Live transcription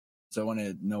So I want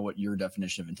to know what your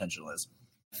definition of intentional is.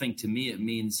 I think to me, it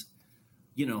means,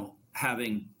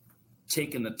 having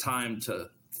taken the time to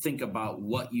think about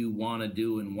what you want to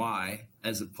do and why,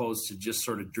 as opposed to just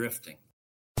sort of drifting.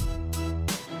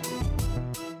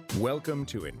 Welcome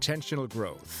to Intentional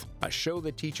Growth, a show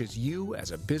that teaches you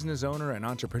as a business owner and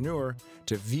entrepreneur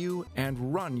to view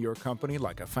and run your company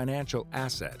like a financial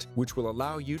asset, which will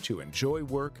allow you to enjoy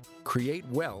work, create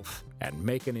wealth, and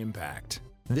make an impact.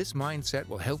 This mindset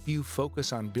will help you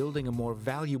focus on building a more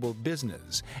valuable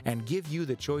business and give you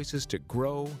the choices to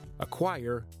grow,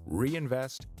 acquire,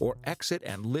 reinvest, or exit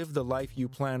and live the life you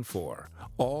plan for,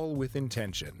 all with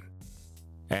intention.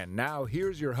 And now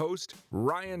here's your host,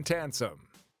 Ryan Tansom.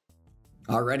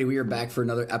 Alrighty, we are back for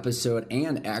another episode,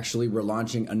 and actually we're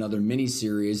launching another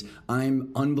mini-series.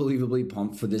 I'm unbelievably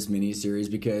pumped for this mini-series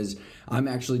because I'm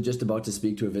actually just about to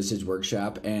speak to a Vistage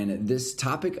workshop, and this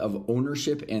topic of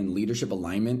ownership and leadership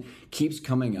alignment keeps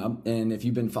coming up. And if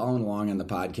you've been following along on the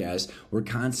podcast, we're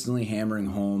constantly hammering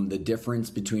home the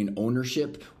difference between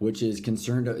ownership, which is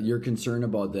you're concerned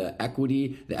about the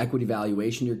equity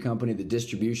valuation of your company, the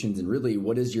distributions, and really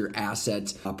what is your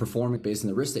asset performance based on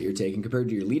the risk that you're taking compared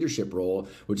to your leadership role,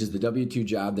 which is the W-2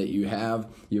 job that you have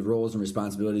roles and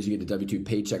responsibilities, you get the W-2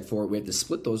 paycheck for it. We have to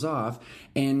split those off.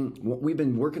 And we've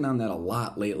been working on that a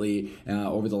lot lately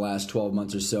over the last 12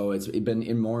 months or so. It's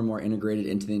been more and more integrated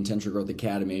into the Intentional Growth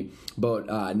Academy.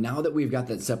 But now that we've got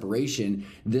that separation,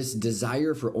 this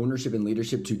desire for ownership and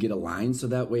leadership to get aligned, so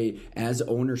that way as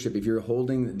ownership, if you're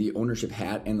holding the ownership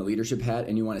hat and the leadership hat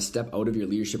and you want to step out of your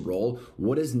leadership role,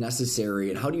 what is necessary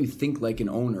and how do you think like an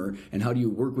owner, and how do you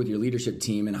work with your leadership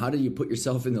team, and how do you put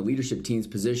yourself in the leadership team's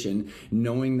position,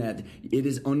 knowing that it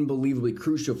is unbelievably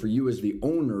crucial for you as the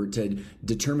owner to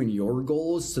determine your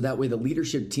goals, so that way the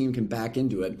leadership team can back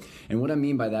into it. And what I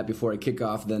mean by that, before I kick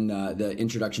off then the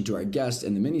introduction to our guest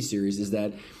in the mini-series, is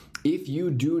that if you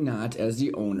do not, as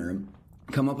the owner,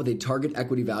 come up with a target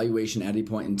equity valuation at a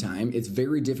point in time, it's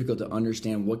very difficult to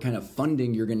understand what kind of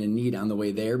funding you're going to need on the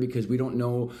way there, because we don't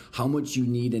know how much you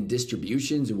need in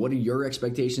distributions. What are your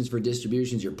expectations for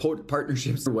distributions, your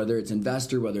partnerships, whether it's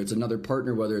investor, whether it's another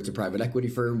partner, whether it's a private equity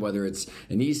firm, whether it's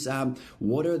an ESOP.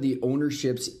 What are the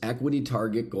ownership's equity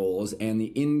target goals and the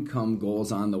income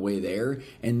goals on the way there?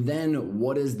 And then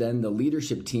what does then the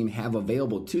leadership team have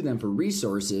available to them for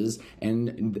resources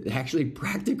and actually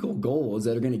practical goals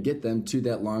that are going to get them to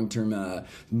that long-term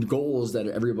goals that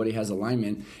everybody has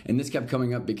alignment. And this kept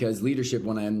coming up because leadership,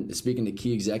 when I'm speaking to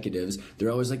key executives,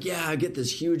 they're always like, yeah, I get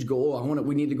this huge goal.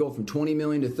 We need to go from 20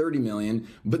 million to 30 million,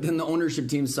 but then the ownership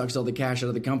team sucks all the cash out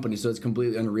of the company. So it's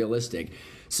completely unrealistic.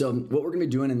 So what we're going to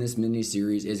be doing in this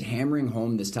mini-series is hammering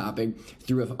home this topic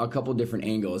through a couple different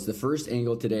angles. The first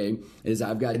angle today is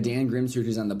I've got Dan Grimsrud,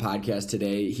 who's on the podcast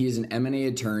today. He is an M&A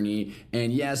attorney.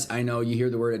 And yes, I know you hear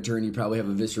the word attorney, you probably have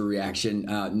a visceral reaction,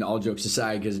 all jokes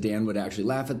aside, because Dan would actually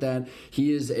laugh at that.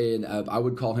 He is I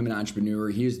would call him an entrepreneur.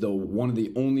 He is one of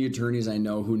the only attorneys I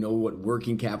know who know what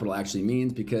working capital actually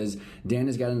means, because Dan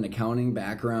has got an accounting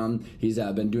background. He's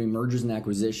been doing mergers and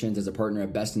acquisitions as a partner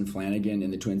at Best & Flanagan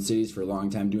in the Twin Cities for a long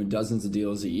time, doing dozens of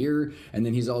deals a year. And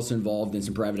then he's also involved in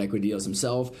some private equity deals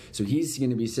himself. So he's going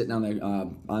to be sitting on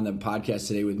the podcast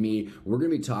today with me. We're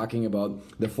going to be talking about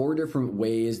the 4 different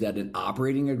ways that an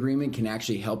operating agreement can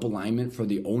actually help alignment for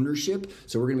the ownership.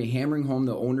 So we're going to be hammering home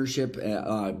the ownership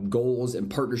goals and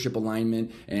partnership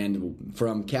alignment, and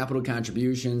from capital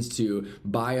contributions to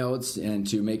buyouts, and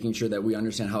to making sure that we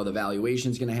understand how the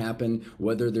valuation is going to happen,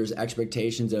 whether there's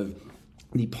expectations of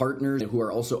the partners who are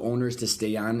also owners to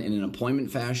stay on in an employment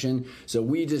fashion. So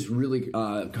we just really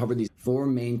cover these 4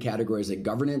 main categories, like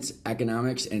governance,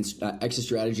 economics, and exit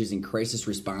strategies and crisis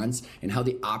response, and how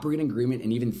the operating agreement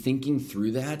and even thinking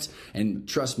through that. And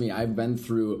trust me, I've been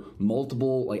through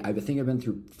multiple, I think I've been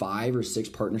through 5 or 6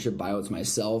 partnership buyouts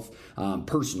myself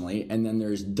personally, and then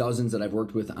there's dozens that I've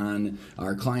worked with on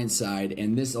our client side.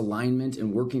 And this alignment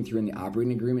and working through in the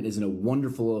operating agreement is a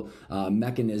wonderful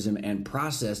mechanism and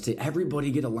process to everybody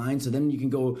get aligned, so then you can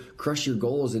go crush your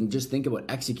goals and just think about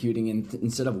executing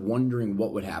instead of wondering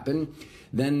what would happen.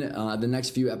 Then the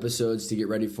next few episodes to get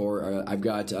ready for, I've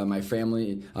got my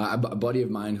family, a buddy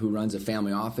of mine who runs a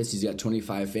family office. He's got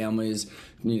 25 families,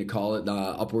 you need to call it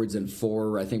upwards of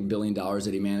 $4 billion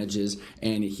that he manages.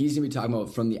 And he's going to be talking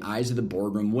about, from the eyes of the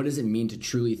boardroom, what does it mean to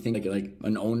truly think like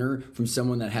an owner, from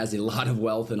someone that has a lot of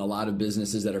wealth and a lot of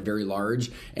businesses that are very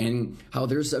large, and how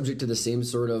they're subject to the same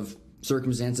sort of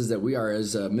circumstances that we are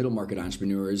as middle market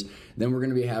entrepreneurs. Then we're going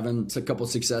to be having a couple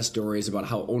success stories about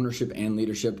how ownership and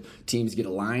leadership teams get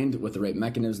aligned with the right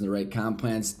mechanisms and the right comp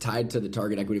plans tied to the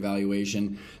target equity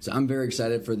valuation. So I'm very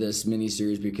excited for this mini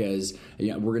series because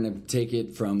we're going to take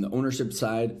it from the ownership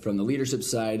side, from the leadership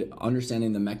side,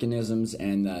 understanding the mechanisms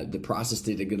and the process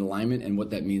to get alignment and what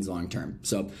that means long term.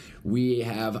 So we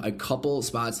have a couple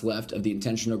spots left of the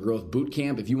Intentional Growth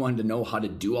Bootcamp. If you wanted to know how to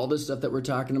do all this stuff that we're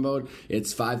talking about,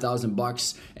 it's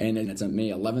 $5,000, and it's on May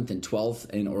 11th and 12th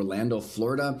in Orlando,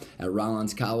 Florida at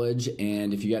Rollins College.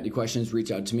 And if you got any questions,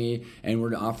 reach out to me. And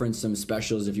we're offering some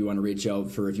specials if you want to reach out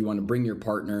if you want to bring your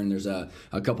partner. And there's a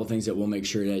couple things that we'll make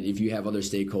sure that if you have other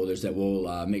stakeholders, that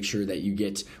we'll make sure that you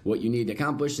get what you need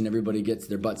accomplished and everybody gets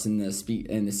their butts in the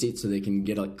seat so they can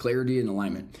get clarity and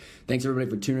alignment. Thanks everybody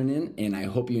for tuning in, and I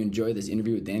hope you enjoy this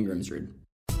interview with Dan Grimsrud.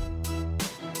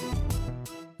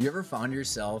 You ever found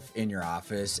yourself in your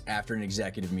office after an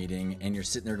executive meeting and you're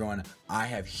sitting there going, I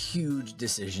have huge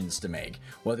decisions to make,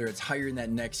 whether it's hiring that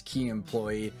next key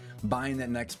employee, buying that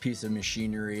next piece of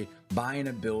machinery, buying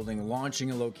a building,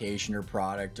 launching a location or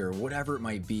product or whatever it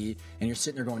might be, and you're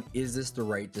sitting there going, is this the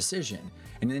right decision?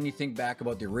 And then you think back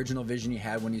about the original vision you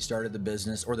had when you started the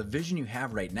business or the vision you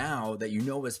have right now that you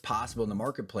know is possible in the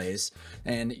marketplace,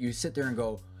 and you sit there and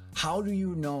go, how do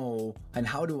you know and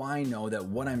how do I know that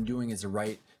what I'm doing is the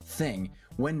right thing,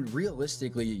 when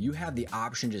realistically you have the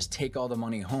option to just take all the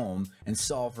money home and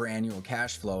solve for annual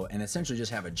cash flow and essentially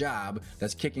just have a job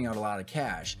that's kicking out a lot of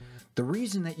cash? The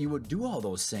reason that you would do all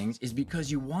those things is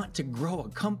because you want to grow a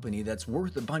company that's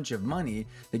worth a bunch of money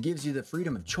that gives you the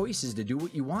freedom of choices to do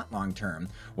what you want long term,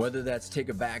 whether that's take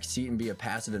a back seat and be a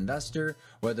passive investor,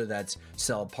 whether that's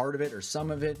sell part of it or some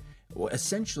of it,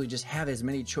 essentially just have as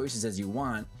many choices as you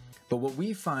want. But what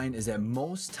we find is that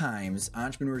most times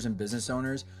entrepreneurs and business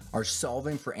owners are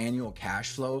solving for annual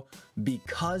cash flow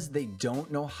because they don't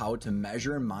know how to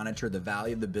measure and monitor the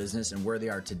value of the business and where they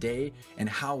are today, and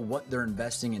how what they're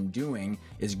investing in doing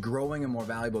is growing a more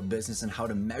valuable business and how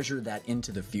to measure that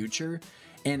into the future.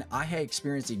 And I had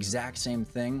experienced the exact same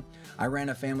thing. I ran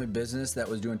a family business that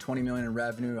was doing $20 million in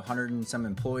revenue, 100 and some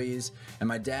employees. And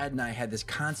my dad and I had this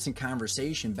constant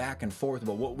conversation back and forth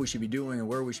about what we should be doing and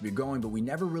where we should be going, but we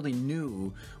never really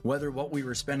knew whether what we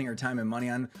were spending our time and money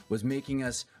on was making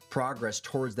us progress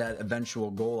towards that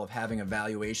eventual goal of having a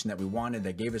valuation that we wanted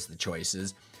that gave us the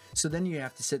choices. So then you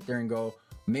have to sit there and go,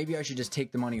 maybe I should just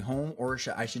take the money home, or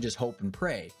I should just hope and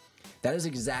pray. That is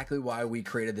exactly why we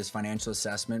created this financial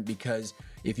assessment, because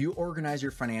if you organize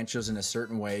your financials in a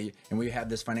certain way, and we have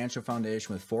this financial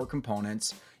foundation with 4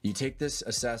 components, you take this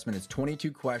assessment, it's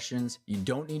 22 questions, you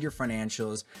don't need your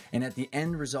financials, and at the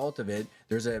end result of it,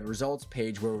 there's a results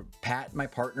page where Pat, my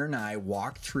partner, and I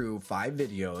walk through 5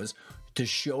 videos to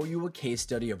show you a case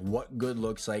study of what good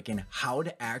looks like and how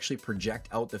to actually project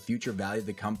out the future value of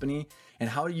the company, and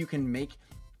how you can make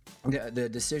the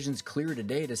decisions clear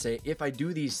today to say, if I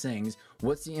do these things,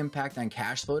 what's the impact on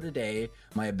cash flow today,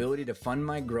 my ability to fund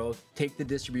my growth, take the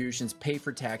distributions, pay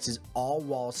for taxes, all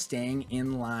while staying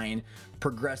in line,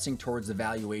 progressing towards the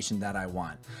valuation that I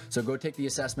want. So go take the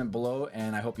assessment below,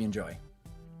 and I hope you enjoy.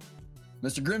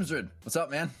 Mr. Grimsrud, what's up,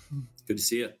 man? Good to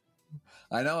see you.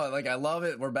 I know, I love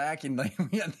it. We're back, and I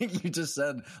think you just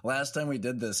said last time we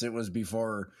did this, it was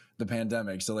before the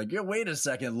pandemic. So wait a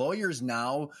second, lawyers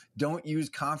now don't use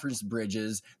conference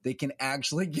bridges. They can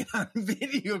actually get on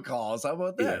video calls. How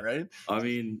about that, right? I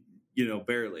mean,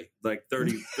 barely,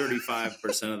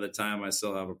 35% of the time I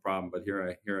still have a problem, but here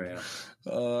I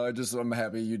am. I'm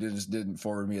happy you didn't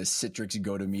forward me a Citrix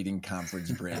GoToMeeting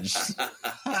conference bridge.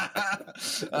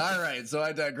 All right, so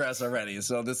I digress already.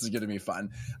 So this is going to be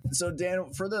fun. So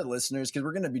Dan, for the listeners, because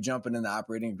we're going to be jumping into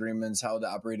operating agreements, how the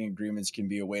operating agreements can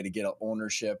be a way to get an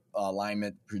ownership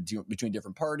alignment between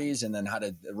different parties, and then how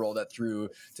to roll that through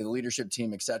to the leadership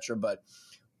team, etc. But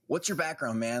what's your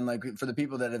background, man? For the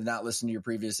people that have not listened to your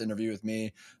previous interview with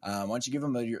me, why don't you give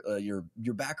them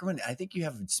your background? I think you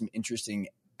have some interesting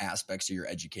aspects of your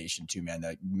education too, man,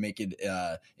 that make it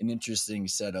an interesting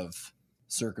set of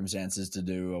circumstances to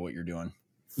do what you're doing.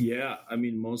 Yeah, I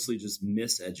mean, mostly just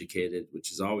miseducated,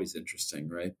 which is always interesting,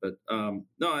 right? But no,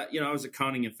 I was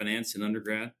accounting and finance in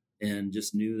undergrad, and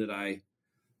just knew that I,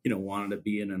 wanted to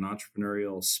be in an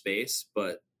entrepreneurial space,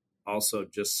 but also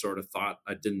just sort of thought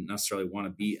I didn't necessarily want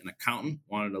to be an accountant,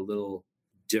 wanted a little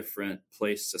different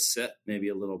place to sit, maybe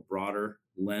a little broader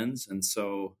lens. And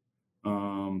so,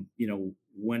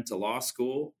 went to law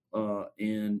school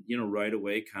and, right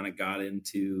away kind of got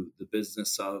into the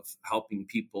business of helping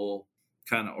people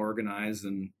kind of organize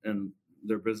and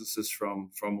their businesses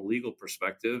from a legal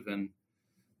perspective. And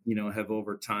have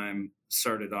over time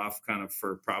started off kind of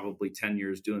for probably 10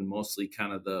 years doing mostly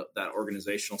kind of that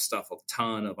organizational stuff, a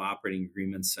ton of operating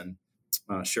agreements and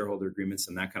shareholder agreements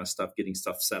and that kind of stuff, getting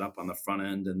stuff set up on the front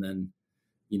end. And then,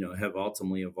 have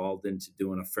ultimately evolved into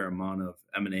doing a fair amount of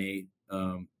M&A,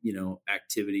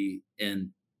 activity, and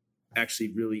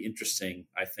actually really interesting,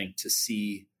 I think, to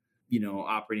see,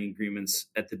 operating agreements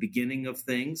at the beginning of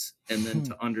things, and then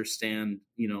to understand,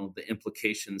 the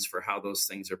implications for how those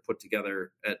things are put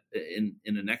together in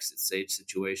an exit stage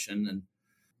situation.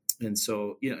 And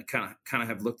so, kind of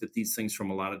have looked at these things from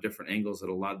a lot of different angles at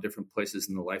a lot of different places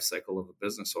in the life cycle of a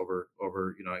business over,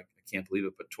 I can't believe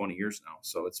it, but 20 years now.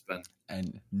 So it's been.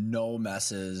 And no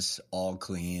messes, all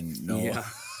clean. No. Yeah,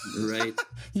 right.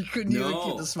 You couldn't even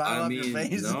keep the smile off your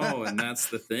face. No. And that's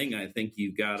the thing. I think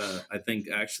I think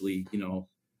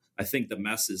the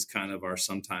messes kind of are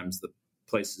sometimes the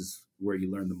places where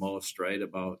you learn the most, right?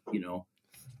 About,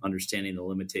 understanding the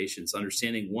limitations,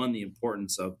 understanding the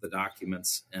importance of the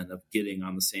documents and of getting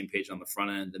on the same page on the front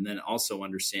end. And then also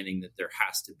understanding that there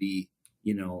has to be,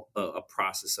 a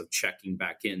process of checking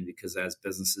back in, because as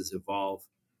businesses evolve,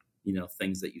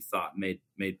 things that you thought made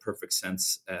perfect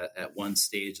sense at one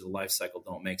stage of the life cycle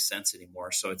don't make sense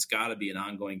anymore. So it's got to be an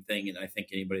ongoing thing. And I think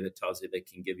anybody that tells you they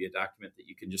can give you a document that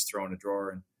you can just throw in a drawer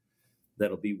and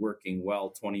that'll be working well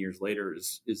 20 years later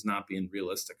is not being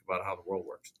realistic about how the world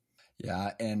works.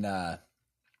 Yeah. And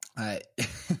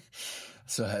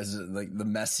so as like the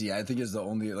messy, I think is the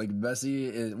only messy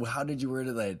is, well, how did you word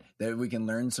it that we can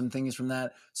learn some things from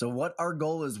that? So what our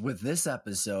goal is with this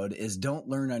episode is don't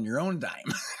learn on your own dime.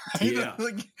 Right? Yeah.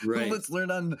 Right. Let's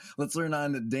learn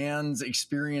on Dan's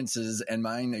experiences and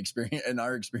mine experience and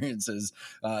our experiences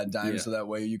dime. Yeah. So that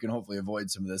way you can hopefully avoid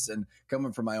some of this. And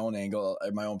coming from my own angle,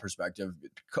 my own perspective,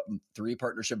 3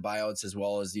 partnership buyouts, as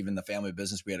well as even the family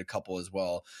business. We had a couple as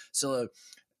well. So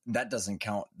that doesn't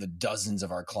count the dozens of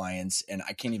our clients. And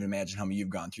I can't even imagine how many you've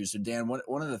gone through. So Dan,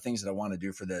 one of the things that I want to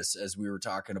do for this, as we were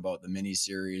talking about the mini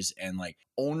series and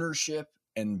ownership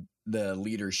and the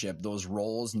leadership, those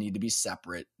roles need to be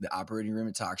separate. The operating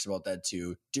agreement talks about that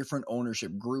too. Different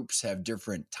ownership groups have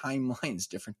different timelines,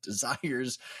 different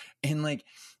desires. And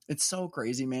it's so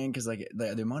crazy, man. Cause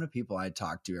the amount of people I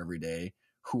talk to every day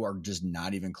who are just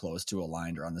not even close to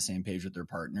aligned or on the same page with their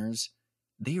partners,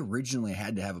 they originally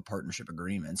had to have a partnership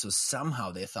agreement. So somehow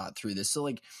they thought through this. So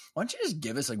why don't you just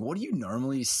give us what do you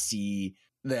normally see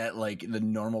that the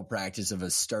normal practice of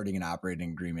starting an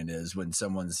operating agreement is when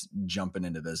someone's jumping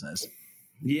into business?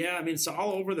 Yeah. I mean, it's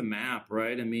all over the map,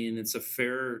 right? I mean, it's a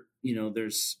fair,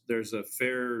 there's a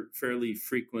fairly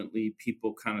frequently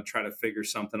people kind of try to figure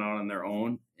something out on their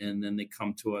own. And then they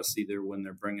come to us either when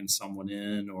they're bringing someone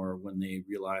in or when they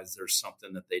realize there's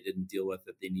something that they didn't deal with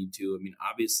that they need to. I mean,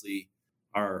 obviously,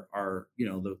 our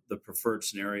the preferred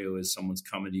scenario is someone's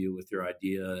coming to you with your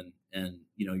idea and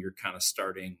you're kind of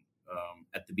starting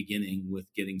at the beginning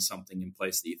with getting something in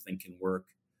place that you think can work,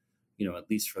 at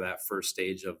least for that first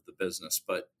stage of the business.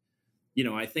 But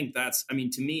I think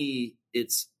to me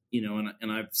it's and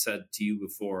I've said to you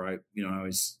before, I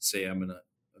always say I'm gonna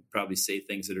probably say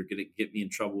things that are gonna get me in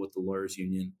trouble with the lawyers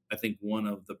union. I think one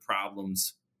of the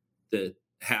problems that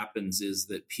happens is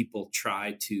that people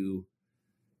try to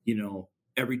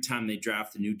every time they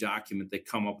draft a new document, they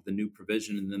come up with a new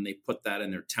provision and then they put that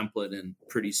in their template. And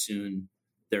pretty soon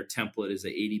their template is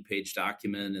an 80-page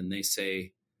document. And they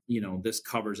say, this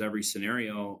covers every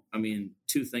scenario. I mean,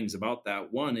 2 things about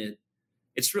that. One,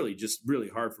 it's really just really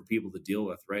hard for people to deal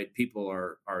with, right? People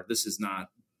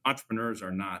entrepreneurs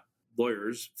are not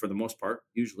lawyers for the most part,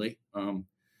 usually.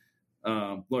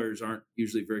 Lawyers aren't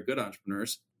usually very good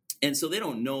entrepreneurs. And so they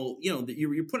don't know, that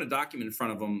you're putting a document in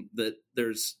front of them that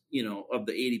there's, of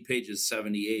the 80 pages,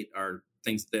 78 are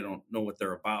things they don't know what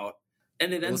they're about.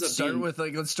 And it ends up let's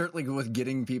start with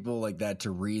getting people like that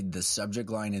to read the subject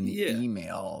line in the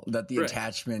email that the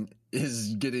attachment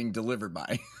is getting delivered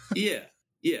by. Yeah.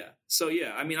 So,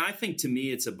 I mean, I think to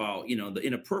me, it's about,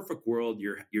 in a perfect world,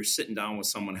 you're sitting down with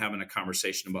someone having a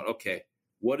conversation about, okay,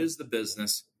 what is the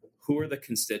business? Who are the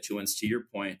constituents? To your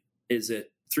point, is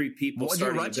it 3 people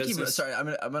starting a business? Sorry,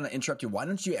 I'm going to interrupt you. Why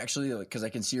don't you actually, because I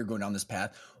can see you're going down this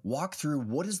path, walk through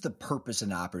what is the purpose of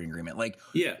an operating agreement?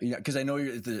 Because I know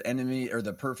the enemy or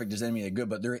the perfect is enemy of the good,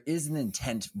 but there is an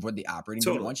intent for the operating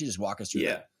agreement. Why don't you just walk us through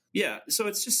that? Yeah. So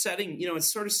it's just setting,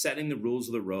 it's sort of setting the rules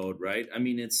of the road, right? I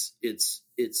mean, it's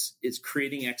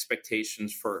creating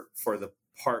expectations for the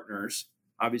partners.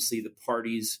 Obviously, the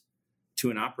parties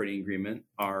to an operating agreement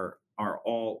are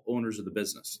all owners of the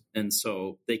business. And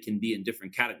so they can be in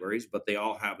different categories, but they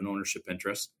all have an ownership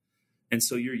interest. And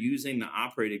so you're using the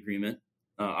operating agreement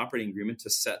to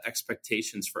set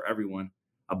expectations for everyone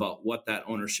about what that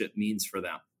ownership means for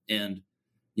them. And,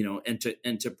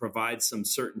 and to provide some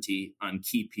certainty on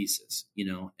key pieces,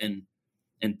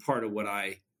 and part of what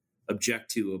I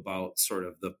object to about sort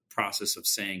of the process of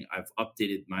saying I've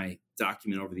updated my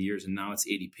document over the years and now it's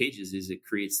 80 pages is it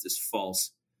creates this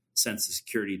false sense of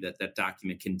security that that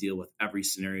document can deal with every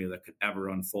scenario that could ever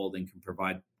unfold and can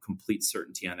provide complete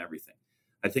certainty on everything.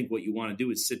 I think what you want to do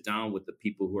is sit down with the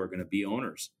people who are going to be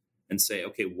owners and say,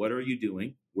 okay, what are you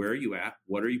doing? Where are you at?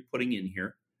 What are you putting in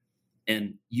here?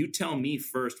 And you tell me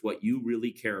first what you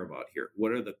really care about here.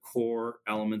 What are the core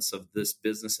elements of this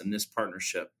business and this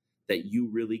partnership that you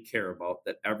really care about,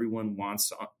 that everyone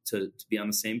wants to be on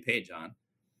the same page on?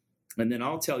 And then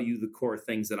I'll tell you the core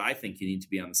things that I think you need to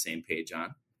be on the same page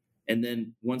on. And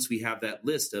then once we have that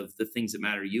list of the things that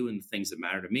matter to you and the things that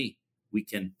matter to me, we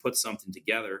can put something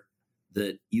together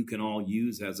that you can all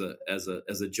use as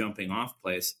a jumping off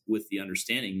place, with the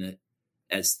understanding that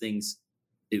as things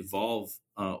evolve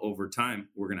over time,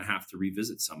 we're going to have to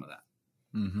revisit some of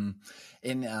that. Mm-hmm.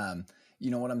 And,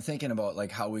 what I'm thinking about,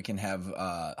 like how we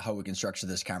can structure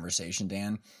this conversation,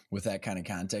 Dan, with that kind of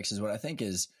context, is what I think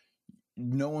is,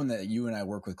 knowing that you and I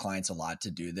work with clients a lot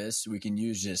to do this, we can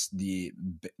use just the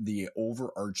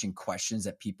overarching questions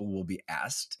that people will be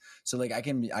asked. So like I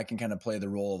can kind of play the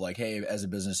role of like, hey, as a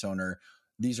business owner,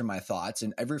 these are my thoughts,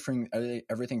 and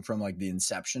everything from like the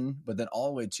inception, but then all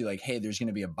the way to like, hey, there's going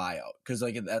to be a buyout. Cause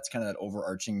like, that's kind of that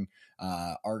overarching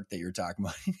arc that you're talking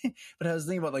about. But I was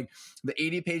thinking about like the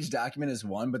 80-page document is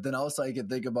one, but then also I could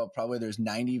think about probably there's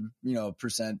 90%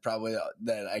 probably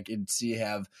that I could see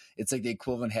it's like the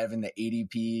equivalent having the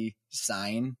ADP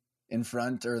sign in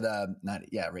front, or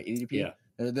ADP. Yeah.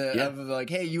 Of like,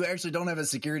 hey, you actually don't have a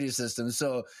security system,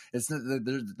 so it's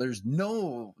there's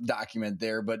no document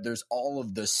there, but there's all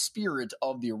of the spirit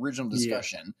of the original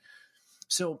discussion. Yeah.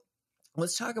 So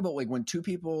let's talk about like when two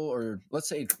people, or let's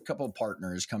say a couple of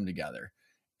partners, come together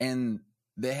and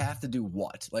they have to do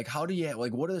what? Like, how do you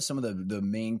what are some of the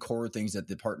main core things that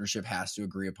the partnership has to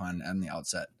agree upon the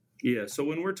outset? Yeah. So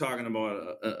when we're talking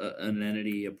about an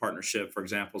entity, a partnership, for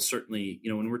example, certainly,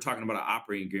 when we're talking about an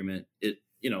operating agreement,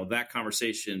 that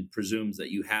conversation presumes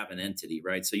that you have an entity,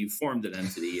 right? So you formed an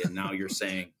entity and now you're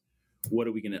saying, how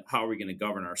are we going to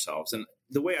govern ourselves? And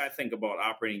the way I think about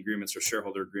operating agreements or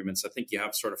shareholder agreements, I think you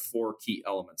have sort of four key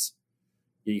elements.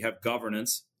 You have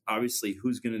governance, obviously,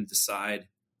 who's going to decide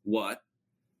what.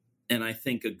 And I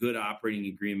think a good operating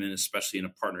agreement, especially in a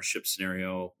partnership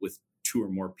scenario with two or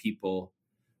more people,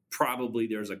 probably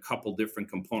there's a couple different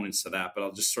components to that, but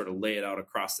I'll just sort of lay it out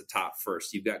across the top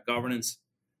first. You've got governance,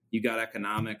 you've got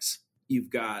economics, you've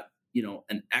got,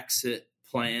 an exit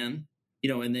plan,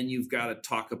 and then you've got to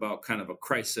talk about kind of a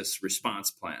crisis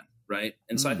response plan, right?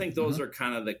 And so I think those are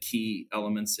kind of the key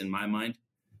elements in my mind,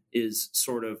 is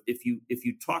sort of if you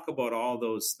talk about all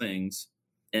those things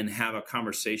and have a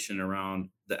conversation around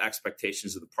the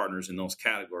expectations of the partners in those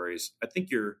categories, I think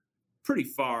you're pretty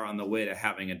far on the way to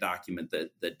having a document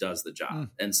that does the job.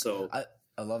 And so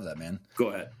I love that, man. Go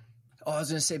ahead. Oh, I was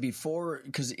going to say before,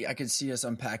 because I could see us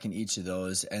unpacking each of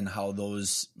those and how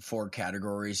those four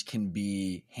categories can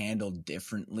be handled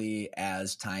differently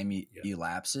as time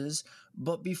elapses.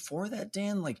 But before that,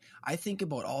 Dan, like I think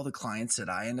about all the clients that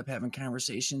I end up having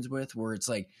conversations with where it's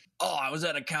like, oh, I was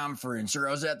at a conference, or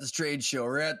I was at this trade show,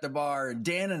 or at the bar, and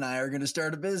Dan and I are going to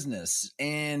start a business.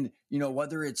 And,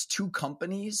 whether it's two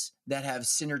companies that have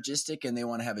synergistic and they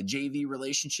want to have a JV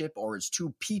relationship, or it's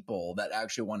two people that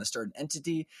actually want to start an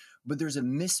entity, but there's a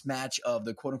mismatch of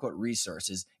the quote unquote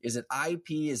resources. Is it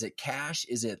IP? Is it cash?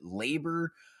 Is it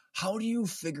labor? How do you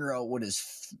figure out what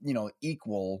is,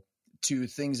 equal to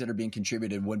things that are being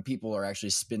contributed when people are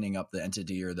actually spinning up the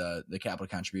entity or the capital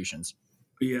contributions?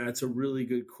 Yeah, it's a really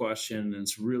good question, and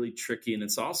it's really tricky. And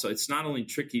it's not only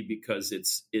tricky because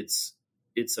it's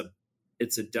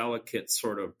a delicate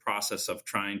sort of process of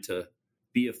trying to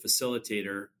be a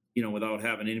facilitator, without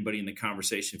having anybody in the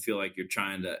conversation feel like you're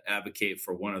trying to advocate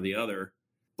for one or the other.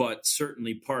 But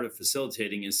certainly part of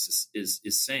facilitating is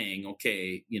saying,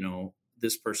 okay,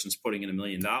 this person's putting in $1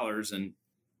 million and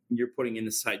you're putting in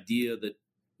this idea that,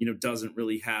 doesn't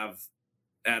really have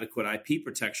adequate IP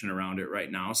protection around it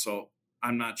right now. So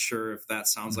I'm not sure if that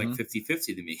sounds like 50-50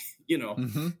 to me,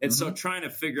 And so trying to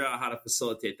figure out how to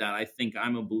facilitate that, I think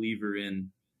I'm a believer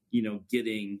in,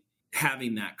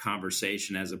 having that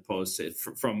conversation as opposed to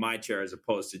from my chair, as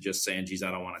opposed to just saying, geez,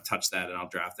 I don't want to touch that and I'll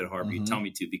draft it however you tell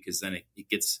me to, because then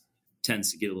it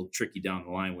tends to get a little tricky down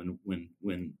the line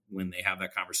when they have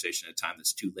that conversation at a time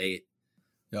that's too late.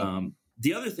 Yep.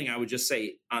 The other thing I would just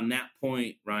say on that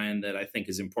point, Ryan, that I think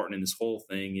is important in this whole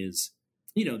thing is,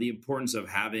 the importance of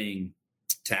having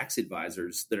tax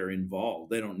advisors that are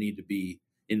involved. They don't need to be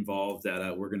involved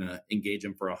at we're going to engage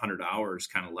them for 100 hours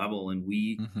kind of level. And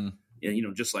we,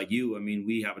 just like you, I mean,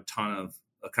 we have a ton of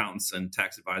accountants and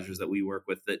tax advisors that we work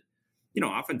with that,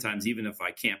 oftentimes, even if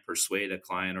I can't persuade a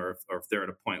client or if they're at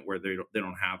a point where they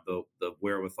don't have the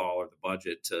wherewithal or the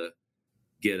budget to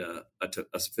get a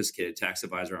sophisticated tax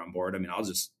advisor on board, I mean, I'll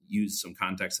just use some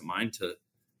contacts of mine to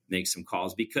make some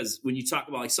calls. Because when you talk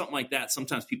about like something like that,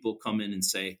 sometimes people come in and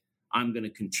say, I'm going to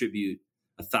contribute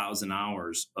 1,000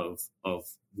 hours of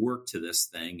work to this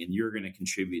thing, and you're going to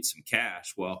contribute some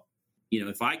cash. Well,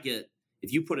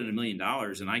 if you put in $1 million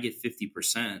and I get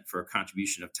 50% for a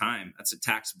contribution of time, that's a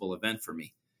taxable event for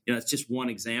me. It's just one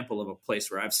example of a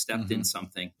place where I've stepped in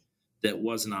something that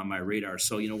wasn't on my radar.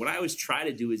 So, what I always try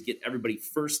to do is get everybody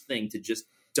first thing to just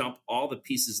dump all the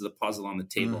pieces of the puzzle on the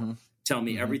table, tell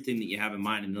me everything that you have in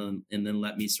mind, and then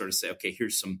let me sort of say, okay,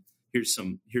 here's some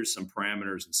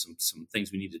parameters and some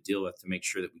things we need to deal with to make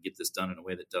sure that we get this done in a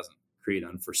way that doesn't create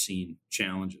unforeseen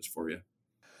challenges for you.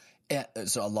 Yeah,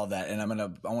 so I love that. And I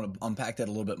want to unpack that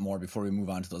a little bit more before we move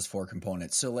on to those 4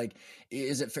 components. So like,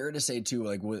 is it fair to say too,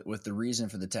 like with the reason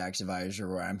for the tax advisor,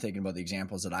 where I'm thinking about the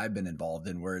examples that I've been involved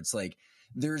in, where it's like,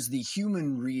 there's the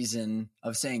human reason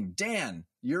of saying, Dan,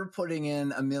 you're putting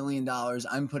in $1 million.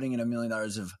 I'm putting in $1 million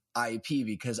of IP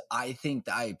because I think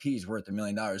the IP is worth $1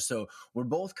 million. So we're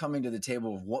both coming to the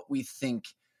table of what we think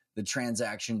the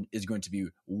transaction is going to be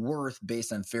worth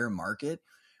based on fair market.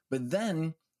 But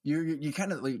then you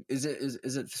kind of like, is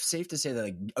it safe to say that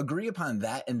like agree upon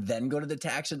that and then go to the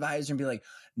tax advisor and be like,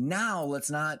 now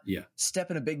let's not step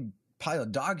in a big pile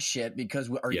of dog shit because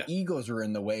our egos were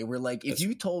in the way. We're like, if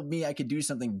you told me I could do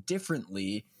something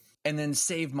differently and then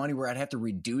save money where I'd have to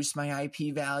reduce my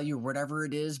IP value or whatever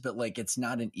it is, but like, it's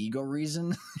not an ego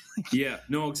reason. Yeah,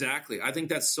 no, exactly. I think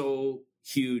that's so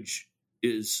huge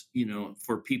is,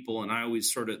 for people. And I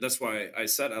always that's why I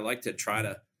said, I like to try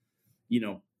to,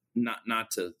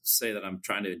 not to say that I'm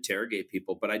trying to interrogate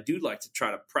people, but I do like to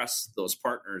try to press those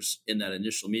partners in that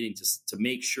initial meeting to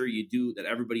make sure that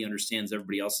everybody understands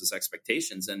everybody else's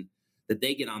expectations and that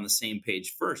they get on the same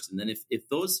page first. And then if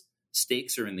those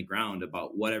stakes are in the ground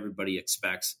about what everybody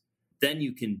expects, then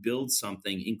you can build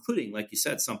something, including, like you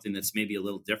said, something that's maybe a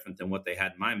little different than what they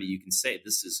had in mind. But you can say,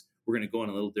 we're going to go in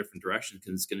a little different direction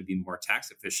because it's going to be more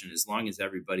tax efficient as long as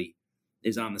everybody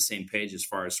is on the same page as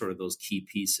far as sort of those key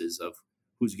pieces of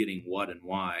who's getting what and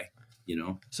why,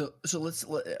 So let's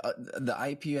the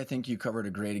IP. I think you covered a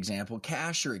great example.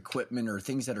 Cash or equipment or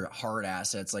things that are hard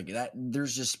assets like that.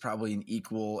 There's just probably an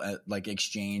equal like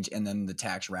exchange, and then the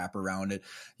tax wrap around it.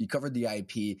 You covered the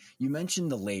IP. You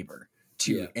mentioned the labor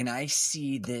too, and I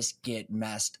see this get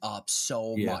messed up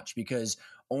so much because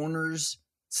owners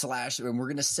and we're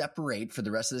going to separate for the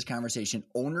rest of this conversation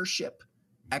ownership.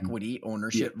 Equity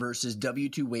ownership versus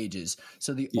W-2 wages.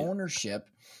 So the ownership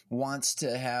wants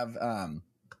to have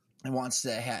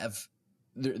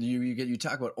you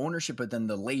talk about ownership, but then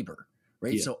the labor,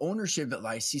 right? So ownership,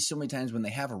 I see so many times when they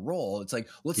have a role, it's like,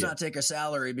 let's not take a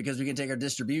salary because we can take our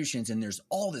distributions. And there's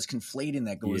all this conflating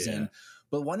that goes in.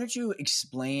 But why don't you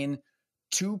explain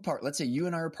let's say you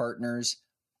and I are partners.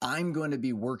 I'm going to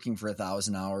be working for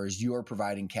 1,000 hours. You're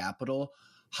providing capital.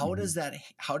 How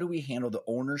do we handle the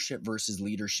ownership versus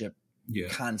leadership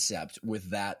concept with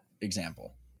that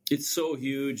example? It's so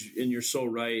huge, and you're so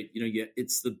right.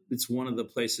 It's one of the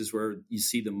places where you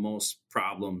see the most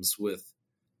problems with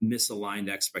misaligned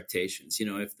expectations.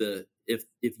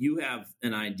 If you have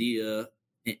an idea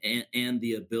and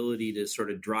the ability to sort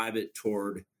of drive it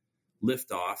toward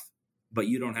liftoff, but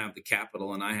you don't have the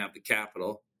capital and I have the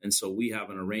capital, and so we have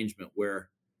an arrangement where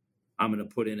I'm going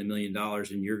to put in $1 million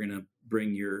and you're going to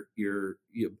bring your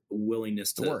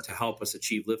willingness to help us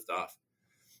achieve liftoff.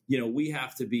 We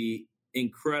have to be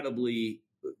incredibly,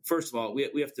 first of all,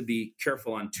 we have to be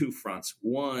careful on 2 fronts.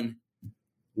 One,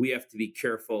 we have to be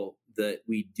careful that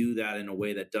we do that in a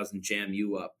way that doesn't jam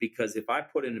you up. Because if I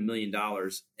put in $1 million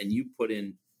and you put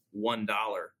in $1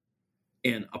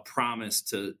 and a promise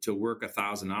to work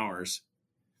 1,000 hours,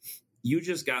 you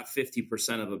just got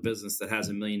 50% of a business that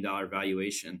has $1 million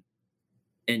valuation.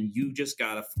 And you just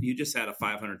had a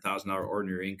 $500,000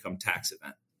 ordinary income tax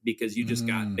event because you just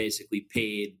got basically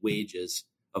paid wages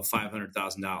of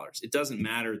 $500,000. It doesn't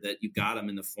matter that you got them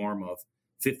in the form of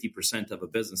 50% of a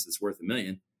business that's worth $1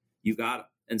 million. You got them.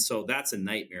 And so that's a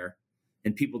nightmare.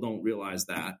 And people don't realize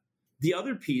that. The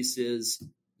other piece is,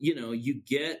 if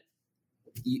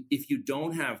you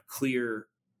don't have clear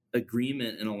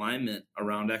agreement and alignment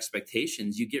around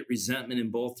expectations, you get resentment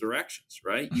in both directions,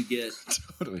 right? You get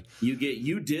totally.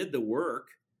 You did the work,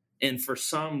 and for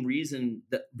some reason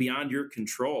that beyond your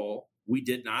control, we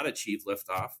did not achieve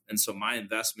liftoff, and so my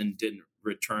investment didn't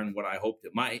return what I hoped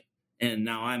it might, And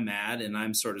now I'm mad and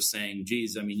I'm sort of saying,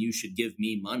 geez, I mean, you should give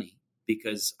me money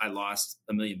because I lost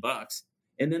 $1 million.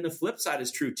 And then the flip side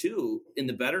is true too. In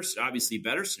the obviously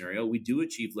better scenario, we do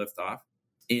achieve liftoff,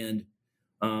 and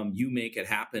you make it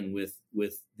happen with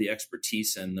the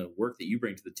expertise and the work that you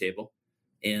bring to the table.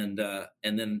 And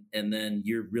then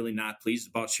you're really not pleased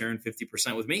about sharing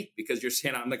 50% with me because you're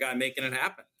saying I'm the guy making it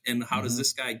happen. And how does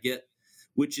this guy get,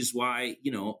 which is why,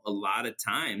 a lot of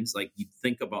times, like you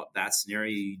think about that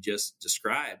scenario you just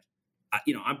described,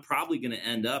 I'm probably going to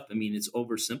end up, I mean, it's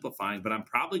oversimplifying, but I'm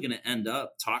probably going to end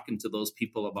up talking to those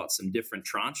people about some different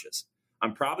tranches.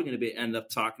 I'm probably going to end up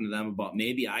talking to them about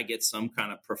maybe I get some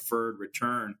kind of preferred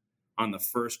return on the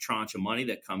first tranche of money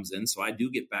that comes in. So I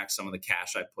do get back some of the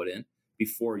cash I put in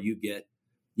before you get,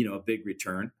 a big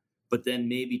return. But then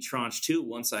maybe tranche 2,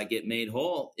 once I get made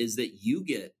whole, is that you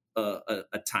get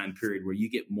a time period where you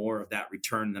get more of that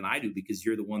return than I do because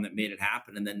you're the one that made it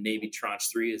happen. And then maybe tranche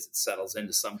 3 as it settles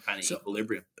into some kind of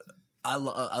equilibrium. I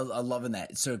loving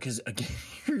that. So, because again,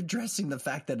 you're addressing the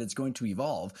fact that it's going to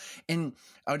evolve, and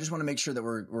I just want to make sure that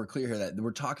we're clear here that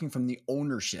we're talking from the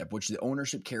ownership, which the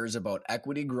ownership cares about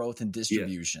equity growth and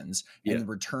distributions and the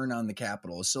return on the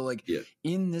capital. So, like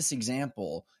in this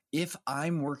example, if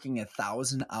I'm working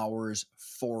 1,000 hours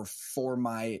for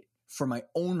my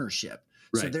ownership,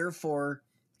 so therefore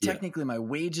technically my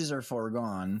wages are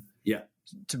foregone. Yeah.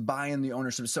 To buy in the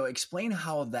ownership. So explain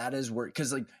how that is work.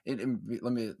 Cause like,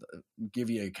 let me give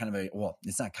you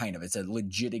it's a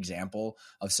legit example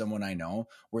of someone I know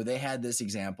where they had this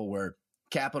example where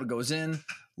capital goes in,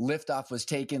 liftoff was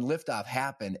taken, liftoff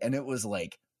happened. And it was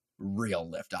like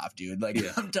real liftoff, dude. Like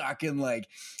I'm talking like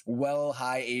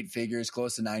high 8 figures,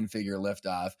 close to 9-figure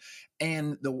liftoff.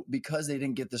 And because they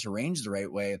didn't get this arranged the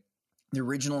right way, the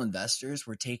original investors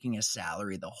were taking a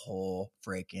salary the whole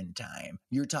freaking time.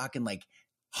 You're talking like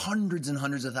hundreds and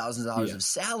hundreds of thousands of dollars of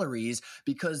salaries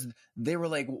because they were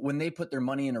like, when they put their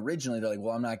money in originally, they're like,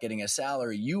 well, I'm not getting a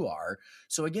salary. You are.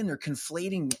 So again, they're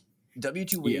conflating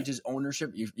W-2 wages,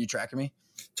 ownership. You tracking me?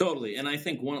 Totally. And I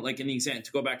think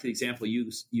to go back to the example you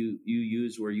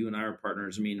use where you and I are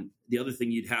partners. I mean, the other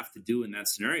thing you'd have to do in that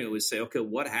scenario is say, okay,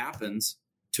 what happens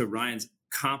to Ryan's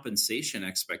compensation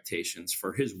expectations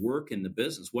for his work in the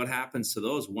business? What happens to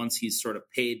those once he's sort of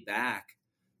paid back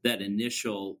that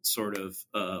initial sort of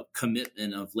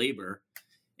commitment of labor?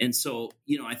 And so,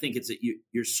 I think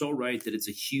you're so right that it's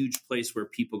a huge place where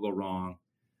people go wrong,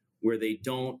 where they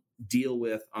don't deal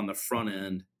with on the front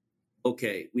end.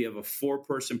 Okay, we have a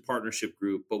 4-person partnership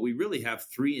group, but we really have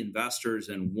 3 investors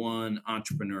and 1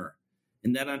 entrepreneur.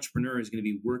 And that entrepreneur is going to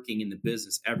be working in the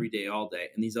business every day, all day.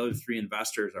 And these other 3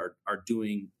 investors are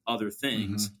doing other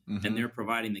things and they're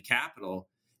providing the capital.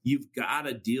 You've got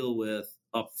to deal with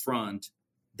upfront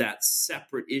that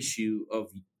separate issue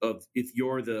of if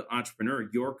you're the entrepreneur,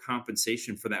 your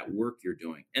compensation for that work you're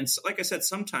doing. And so, like I said,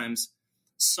 sometimes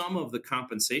some of the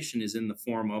compensation is in the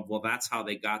form of, well, that's how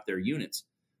they got their units.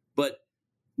 But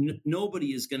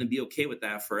nobody is going to be okay with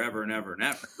that forever and ever and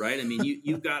ever, right? I mean,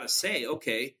 you've got to say,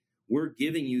 okay, we're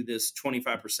giving you this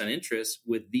 25% interest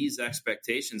with these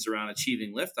expectations around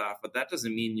achieving liftoff, but that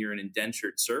doesn't mean you're an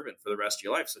indentured servant for the rest of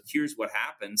your life. So here's what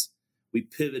happens. We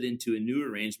pivot into a new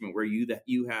arrangement where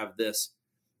you have this,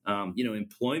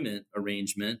 employment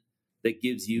arrangement that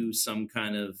gives you some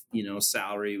kind of,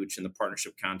 salary, which in the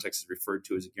partnership context is referred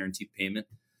to as a guaranteed payment,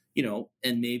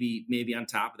 and maybe on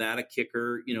top of that, a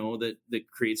kicker, that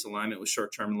creates alignment with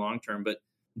short-term and long-term. But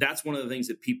that's one of the things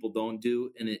that people don't do.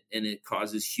 And it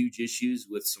causes huge issues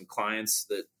with some clients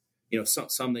that,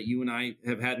 some that you and I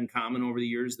have had in common over the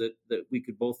years that we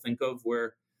could both think of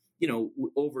where,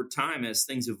 over time, as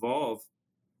things evolve,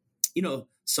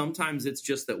 sometimes it's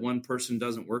just that one person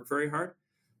doesn't work very hard.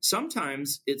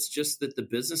 Sometimes it's just that the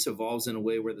business evolves in a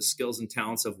way where the skills and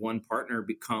talents of one partner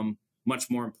become much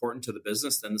more important to the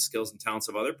business than the skills and talents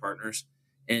of other partners.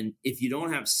 And if you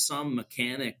don't have some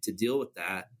mechanic to deal with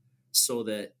that, so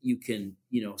that you can,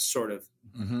 sort of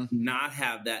not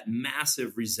have that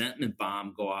massive resentment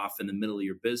bomb go off in the middle of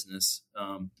your business.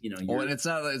 And it's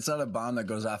not a bomb that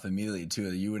goes off immediately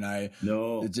too. You and I,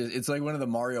 no, it's like one of the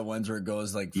Mario ones where it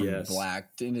goes like from black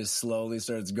and just slowly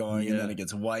starts going and then it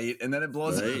gets white and then it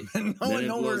blows up and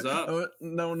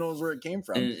no one knows where it came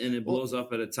from. And it blows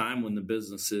up at a time when the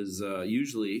business is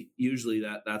usually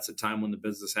that's a time when the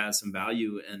business has some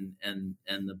value and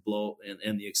the blow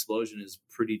and the explosion is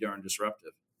pretty darn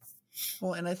disruptive.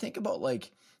 Well, and I think about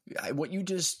like what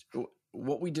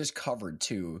we just covered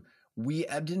too. We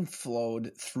ebbed and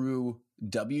flowed through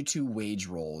W-2 wage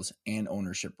roles and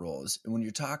ownership roles. And when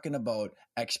you're talking about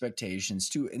expectations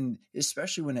too, and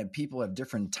especially when people have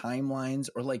different timelines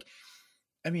or like,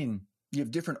 I mean, you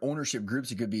have different ownership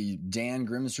groups. It could be Dan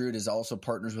Grimsrud is also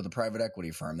partners with a private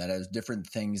equity firm that has different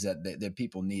things that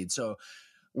people need. So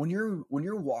when you're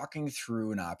walking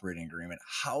through an operating agreement,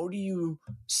 how do you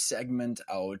segment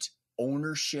out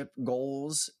ownership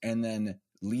goals and then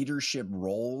leadership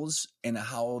roles and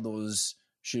how those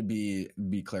should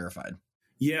be clarified?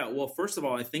 Yeah, well, first of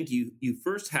all, I think you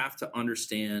first have to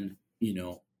understand,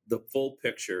 the full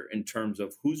picture in terms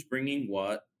of who's bringing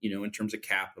what, in terms of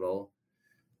capital,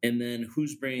 and then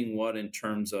who's bringing what in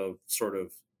terms of sort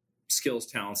of skills,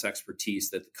 talents,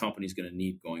 expertise that the company's going to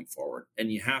need going forward.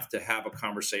 And you have to have a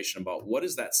conversation about what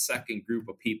is that second group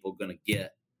of people going to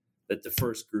get that the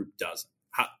first group doesn't.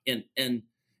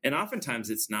 And oftentimes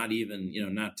it's not even,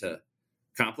 not to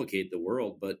complicate the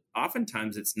world, but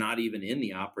oftentimes it's not even in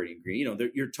the operating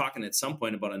agreement. You're talking at some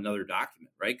point about another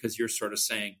document, right? Because you're sort of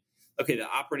saying, okay, the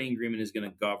operating agreement is going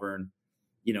to govern,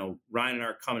 Ryan and I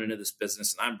are coming into this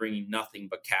business and I'm bringing nothing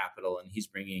but capital and he's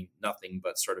bringing nothing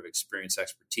but sort of experience,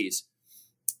 expertise.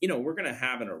 We're going to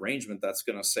have an arrangement that's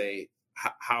going to say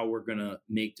how we're going to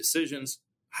make decisions,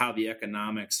 how the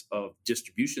economics of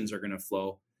distributions are going to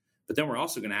flow. But then we're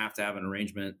also going to have an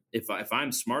arrangement. If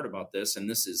I'm smart about this, and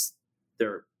this is,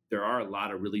 there are a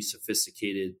lot of really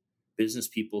sophisticated business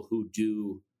people who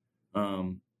do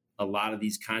a lot of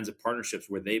these kinds of partnerships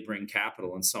where they bring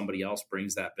capital and somebody else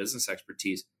brings that business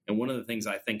expertise. And one of the things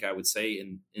I think I would say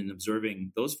in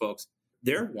observing those folks,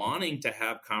 they're wanting to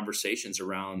have conversations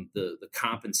around the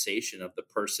compensation of the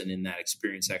person in that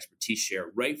experience expertise share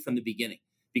right from the beginning,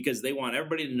 because they want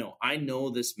everybody to know, I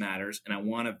know this matters and I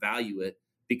want to value it,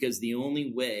 because the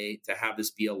only way to have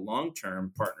this be a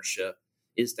long-term partnership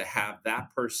is to have that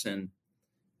person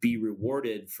be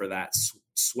rewarded for that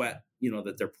sweat,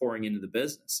 that they're pouring into the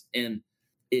business. And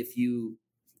if you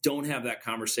don't have that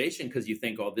conversation because you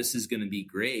think, oh, this is going to be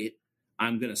great,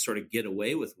 I'm going to sort of get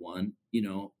away with one,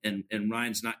 and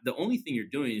Ryan's not, the only thing you're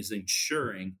doing is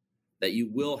ensuring that you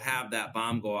will have that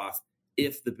bomb go off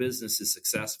if the business is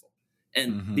successful.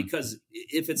 And because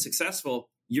if it's successful,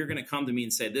 you're going to come to me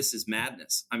and say, this is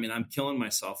madness. I mean, I'm killing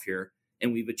myself here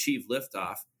and we've achieved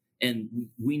liftoff and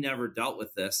we never dealt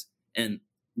with this and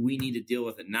we need to deal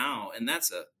with it now. And that's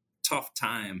a tough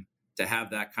time to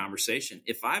have that conversation.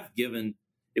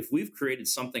 If we've created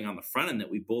something on the front end that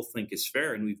we both think is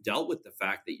fair and we've dealt with the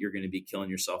fact that you're going to be killing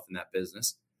yourself in that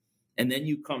business, and then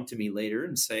you come to me later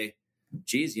and say,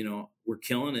 geez, we're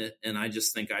killing it and I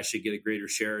just think I should get a greater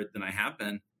share than I have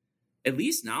been. At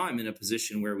least now I'm in a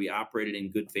position where we operated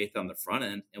in good faith on the front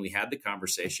end and we had the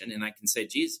conversation and I can say,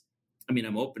 geez,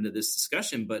 I'm open to this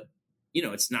discussion, but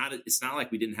it's not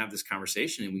like we didn't have this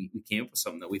conversation and we came up with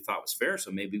something that we thought was fair.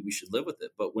 So maybe we should live with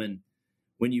it. But when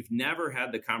you've never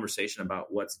had the conversation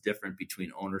about what's different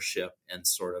between ownership and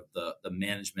sort of the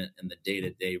management and the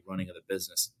day-to-day running of the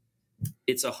business,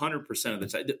 it's 100% of the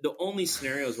time. The only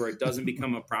scenarios where it doesn't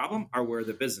become a problem are where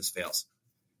the business fails.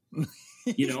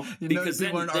 Because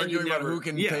people aren't arguing about who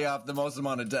can pay off the most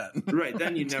amount of debt. Right.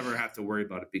 Then you never have to worry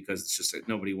about it because it's just like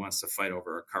nobody wants to fight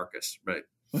over a carcass. Right.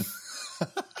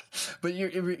 But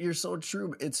you're so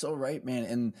true. It's so right, man.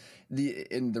 And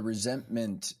the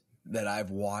resentment that I've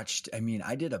watched.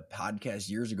 I did a podcast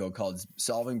years ago called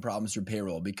Solving Problems Through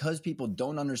Payroll, because people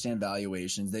don't understand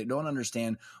valuations. They don't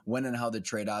understand when and how the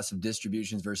trade-offs of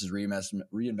distributions versus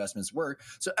reinvestments work.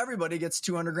 So everybody gets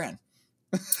 $200,000.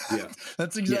 Yeah,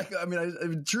 that's exactly.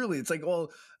 Yeah. Truly, it's like,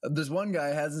 well, this one guy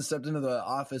hasn't stepped into the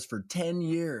office for 10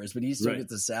 years, but he still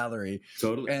gets a salary.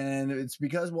 Totally. And it's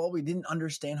because, well, we didn't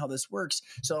understand how this works.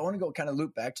 So I want to go kind of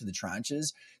loop back to the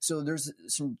tranches. So there's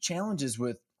some challenges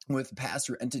with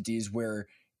pass-through entities where,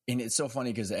 and it's so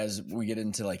funny because as we get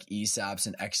into like ESOPs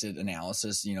and exit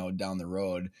analysis, down the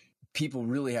road, people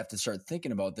really have to start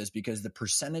thinking about this because the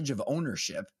percentage of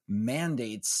ownership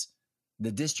mandates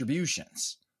the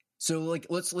distributions. So like,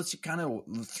 let's kind of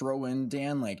throw in,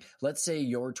 Dan, like, let's say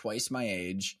you're twice my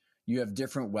age, you have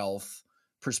different wealth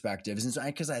perspectives. And so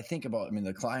because I think about,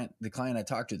 the client I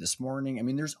talked to this morning,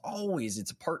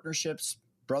 it's partnerships,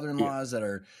 brother-in-laws that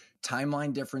are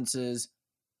timeline differences,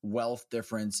 wealth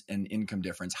difference, and income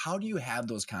difference. How do you have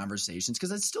those conversations?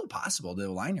 Because it's still possible to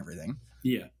align everything.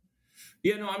 Yeah.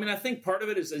 Yeah, no, I think part of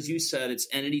it is, as you said, it's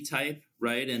entity type,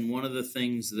 right? And one of the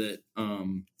things that,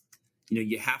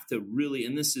 you have to really,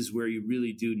 and this is where you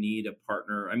really do need a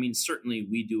partner. Certainly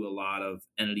we do a lot of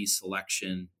entity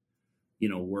selection,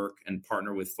 work and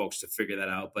partner with folks to figure that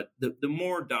out. But the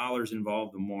more dollars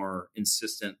involved, the more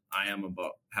insistent I am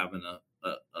about having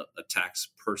a tax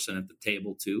person at the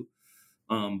table too.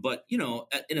 But,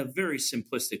 in a very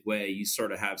simplistic way, you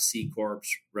sort of have C Corps,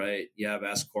 right? You have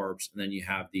S Corps, and then you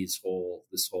have this whole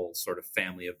sort of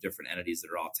family of different entities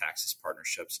that are all taxes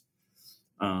partnerships.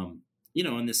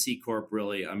 in the C Corp,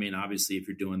 really, I mean, obviously, if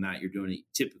you're doing that, you're doing it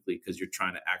typically because you're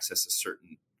trying to access a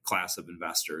certain class of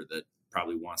investor that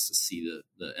probably wants to see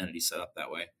the entity set up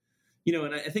that way.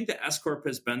 And I think the S Corp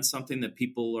has been something that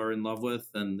people are in love with,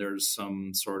 and there's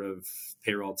some sort of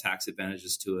payroll tax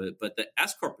advantages to it. But the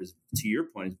S Corp is, to your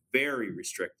point, is very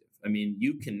restrictive. I mean,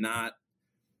 you cannot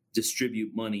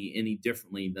distribute money any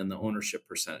differently than the ownership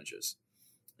percentages.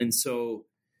 And so,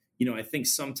 I think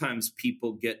sometimes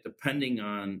people get, depending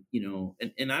on,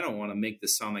 and I don't want to make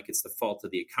this sound like it's the fault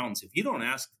of the accountants. If you don't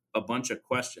ask a bunch of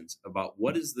questions about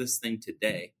what is this thing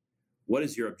today, what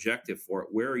is your objective for it,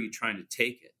 where are you trying to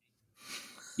take it?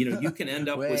 You can end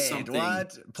up with something.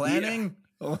 What? Planning?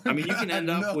 Yeah. I mean, you can end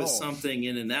up with something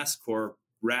in an S Corp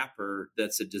wrapper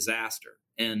that's a disaster.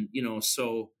 And,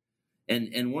 so,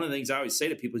 and one of the things I always say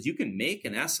to people is you can make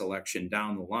an S election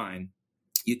down the line.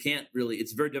 You can't really,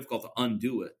 it's very difficult to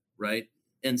undo it. Right.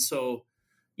 And so,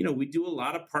 we do a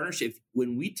lot of partnership.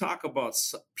 When we talk about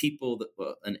people, that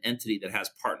an entity that has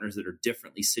partners that are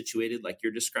differently situated, like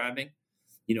you're describing,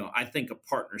 I think a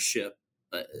partnership,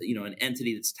 an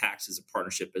entity that's taxed as a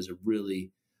partnership is a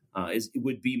really, it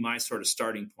would be my sort of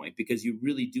starting point, because you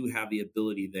really do have the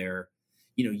ability there.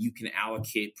 You can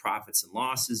allocate profits and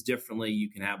losses differently. You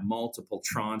can have multiple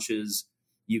tranches.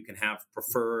 You can have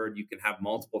preferred. You can have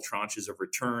multiple tranches of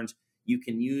returns. You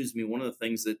can use, one of the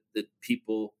things that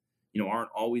people, aren't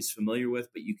always familiar with,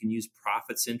 but you can use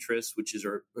profits interest, which is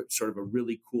sort of a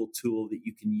really cool tool that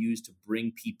you can use to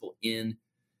bring people in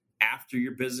after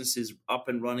your business is up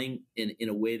and running in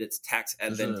a way that's tax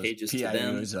advantageous to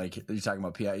them. Like, are you talking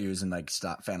about PIUs and like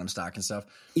phantom stock and stuff?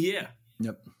 Yeah.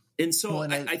 Yep. And so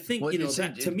I think,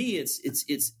 that to me,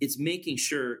 it's making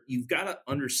sure you've got to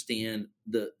understand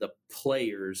the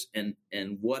players and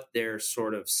what their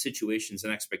sort of situations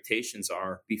and expectations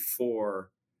are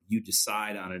before you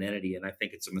decide on an entity. And I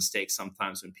think it's a mistake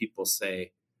sometimes when people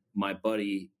say, my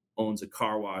buddy owns a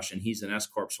car wash and he's an S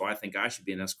Corp, so I think I should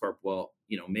be an S Corp. Well,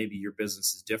 maybe your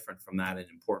business is different from that in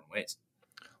important ways.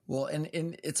 Well, and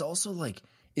it's also like,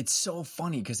 it's so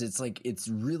funny because it's like, it's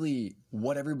really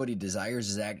what everybody desires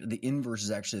is the inverse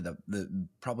is actually the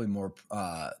probably more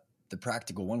the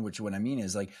practical one, which what I mean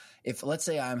is like, if let's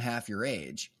say I'm half your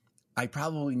age, I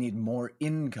probably need more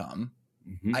income.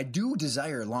 Mm-hmm. I do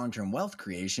desire long-term wealth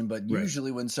creation, but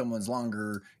usually when someone's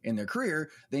longer in their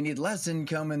career, they need less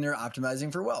income and they're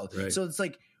optimizing for wealth. Right. So it's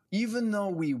like, even though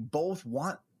we both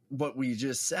want what we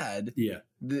just said,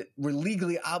 we're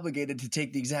legally obligated to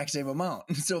take the exact same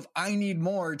amount. So if I need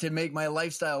more to make my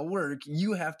lifestyle work,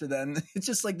 you have to then, it's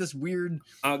just like this weird.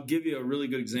 I'll give you a really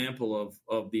good example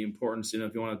of the importance,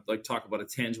 if you want to like talk about a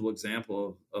tangible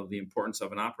example of the importance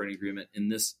of an operating agreement in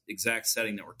this exact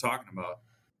setting that we're talking about.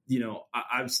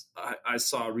 I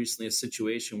saw recently a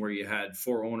situation where you had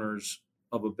 4 owners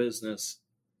of a business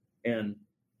and,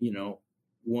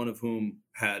 one of whom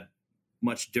had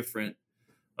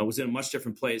was in a much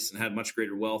different place and had much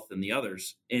greater wealth than the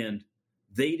others. And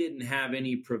they didn't have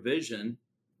any provision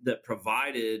that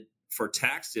provided for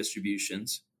tax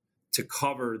distributions to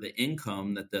cover the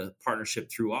income that the partnership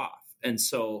threw off. And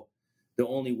so the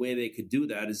only way they could do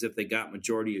that is if they got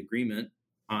majority agreement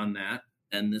on that.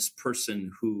 And this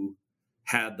person who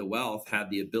had the wealth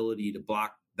had the ability to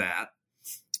block that.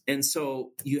 And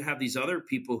so you have these other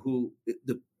people who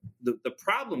the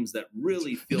problems that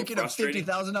really feel frustrating. You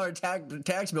get a $50,000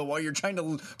 tax bill while you're trying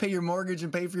to pay your mortgage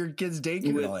and pay for your kids' daycare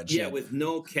and all that shit. Yeah, with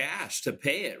no cash to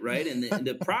pay it, right? And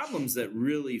the problems that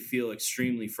really feel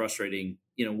extremely frustrating,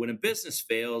 when a business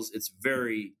fails, it's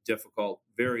very difficult,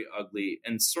 very ugly,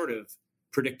 and sort of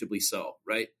predictably so,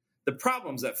 right? The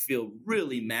problems that feel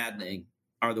really maddening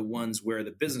are the ones where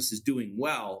the business is doing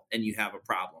well and you have a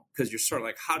problem, because you're sort of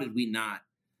like, how did we not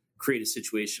create a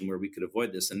situation where we could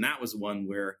avoid this? And that was one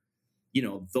where,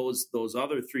 those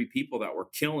other 3 people that were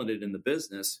killing it in the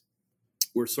business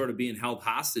were sort of being held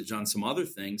hostage on some other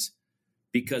things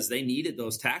because they needed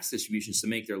those tax distributions to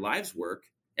make their lives work.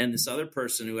 And this other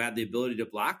person who had the ability to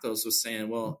block those was saying,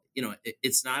 well,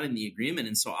 it's not in the agreement.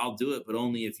 And so I'll do it, but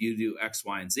only if you do X,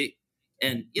 Y, and Z.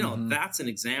 And, that's an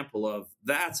example of,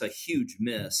 that's a huge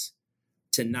miss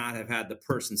to not have had the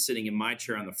person sitting in my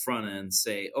chair on the front end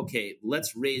say, okay,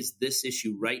 let's raise this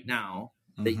issue right now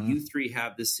that you 3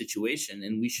 have this situation,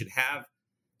 and we should have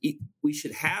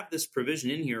this provision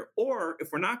in here. Or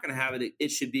if we're not going to have it, it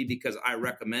should be because I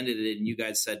recommended it and you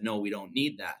guys said, no, we don't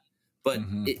need that. But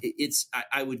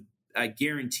I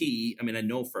guarantee, I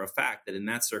know for a fact that in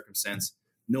that circumstance,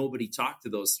 nobody talked to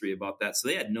those 3 about that. So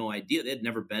they had no idea. They had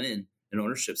never been in an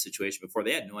ownership situation before.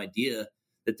 They had no idea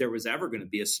that there was ever going to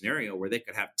be a scenario where they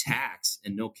could have tax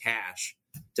and no cash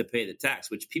to pay the tax,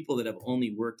 which people that have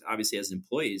only worked obviously as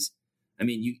employees, I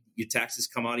mean, your taxes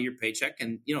come out of your paycheck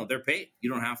and, they're paid.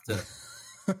 You don't have to.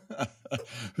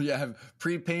 You have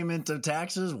prepayment of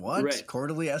taxes. What? Right.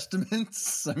 Quarterly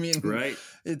estimates. I mean, right.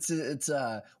 It's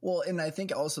well, and I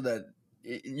think also that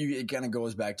it kind of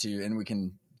goes back to, and we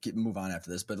can move on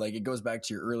after this, but like it goes back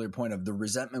to your earlier point of the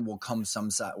resentment will come on some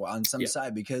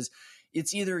side, because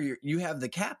it's either you have the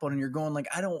capital and you're going like,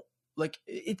 I don't like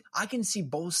it. I can see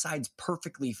both sides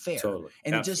perfectly fair. Totally.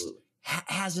 And Absolutely. It just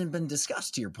hasn't been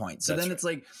discussed, to your point. So That's then right. it's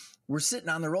like, we're sitting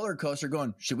on the roller coaster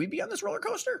going, should we be on this roller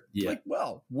coaster? Yeah. Like,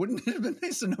 well, wouldn't it have been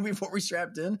nice to know before we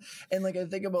strapped in? And like, I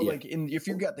think about like, if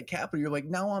you've got the capital, you're like,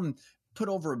 now I'm put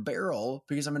over a barrel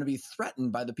because I'm going to be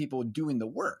threatened by the people doing the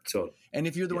work. Totally. And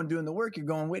if you're the one doing the work, you're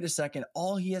going, wait a second,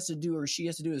 all he has to do or she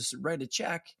has to do is write a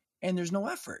check and there's no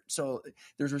effort. So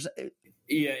there's,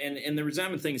 and the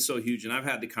resentment thing is so huge. And I've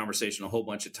had the conversation a whole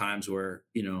bunch of times where,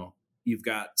 you've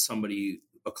got somebody,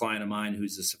 a client of mine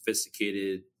who's a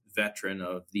sophisticated veteran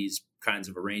of these kinds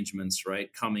of arrangements, right?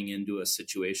 Coming into a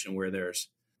situation where there's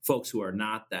folks who are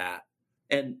not that.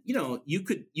 And, you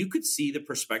could see the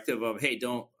perspective of, hey,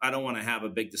 I don't want to have a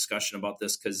big discussion about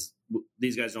this because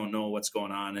these guys don't know what's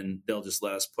going on and they'll just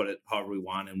let us put it however we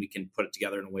want and we can put it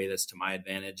together in a way that's to my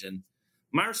advantage. And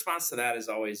my response to that is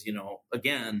always,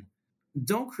 again,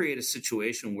 don't create a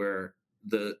situation where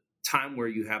the time where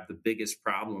you have the biggest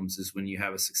problems is when you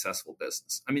have a successful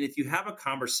business. I mean, if you have a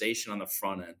conversation on the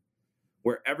front end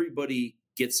where everybody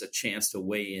gets a chance to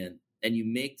weigh in and you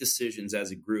make decisions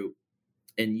as a group,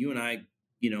 and you and I,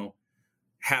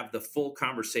 have the full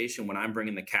conversation when I'm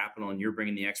bringing the capital and you're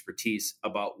bringing the expertise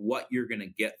about what you're going to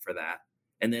get for that,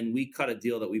 and then we cut a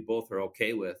deal that we both are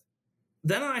okay with,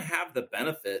 then I have the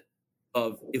benefit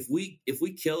of if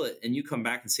we kill it and you come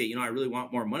back and say, I really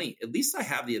want more money, at least I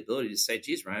have the ability to say,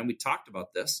 geez, Ryan, we talked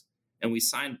about this and we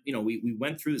signed, we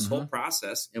went through this whole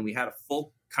process and we had a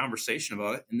full conversation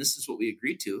about it. And this is what we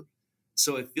agreed to.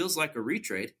 So it feels like a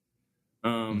retrade.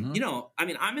 I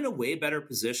mean, I'm in a way better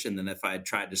position than if I had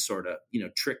tried to sort of,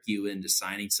 trick you into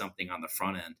signing something on the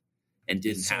front end and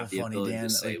didn't have the ability to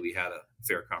say we had a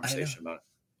fair conversation about it.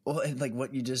 Well, and like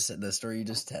what you just said, the story you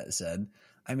just said,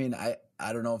 I mean, I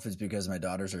don't know if it's because my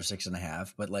daughters are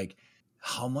 6.5, but like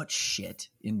how much shit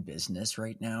in business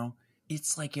right now.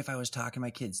 It's like, if I was talking to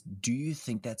my kids, do you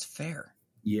think that's fair?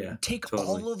 Yeah. Take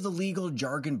all of the legal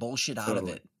jargon bullshit out of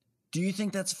it. Do you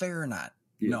think that's fair or not?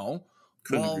 Yeah. No.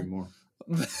 Couldn't agree more.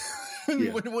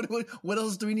 What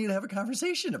else do we need to have a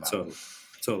conversation about?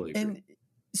 Totally agree. And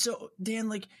so, Dan,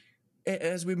 like,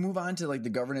 as we move on to like the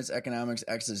governance, economics,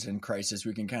 exits, and crisis,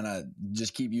 we can kind of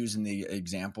just keep using the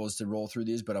examples to roll through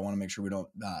these, but I want to make sure we don't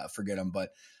forget them.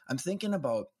 But I'm thinking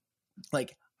about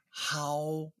like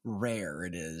how rare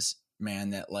it is, man,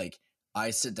 that like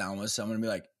I sit down with someone and be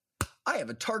like, I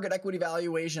have a target equity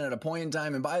valuation at a point in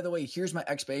time. And by the way, here's my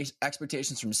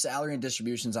expectations from salary and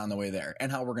distributions on the way there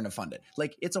and how we're going to fund it.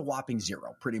 Like it's a whopping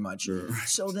zero pretty much. Sure.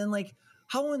 So then like,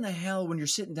 how in the hell, when you're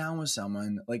sitting down with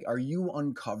someone, like, are you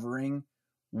uncovering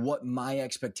what my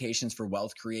expectations for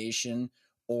wealth creation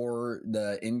or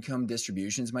the income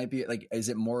distributions might be? Like, is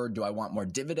it more, do I want more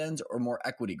dividends or more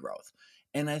equity growth?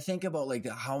 And I think about like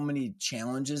how many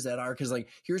challenges that are, because like,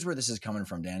 here's where this is coming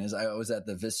from, Dan, is I was at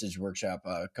the Vistage workshop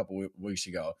a couple weeks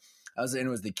ago. I was in, it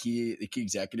was the key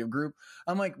executive group.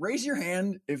 I'm like, raise your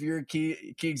hand if you're a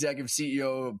key executive,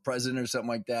 CEO, president or something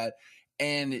like that.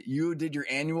 And you did your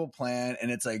annual plan and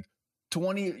it's like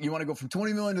 20, you want to go from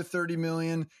 20 million to 30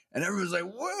 million. And everyone's like,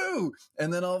 whoa.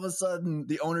 And then all of a sudden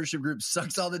the ownership group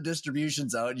sucks all the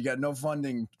distributions out. You got no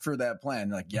funding for that plan.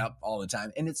 You're like, yep, all the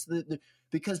time. And it's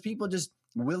because people just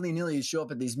willy-nilly show up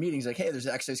at these meetings like, hey, there's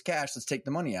excess cash, let's take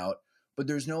the money out. But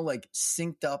there's no like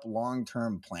synced up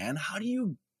long-term plan. How do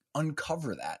you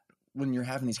uncover that when you're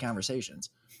having these conversations?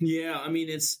 Yeah, I mean,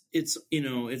 it's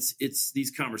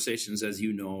these conversations, as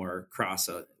you know, are across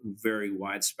a very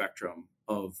wide spectrum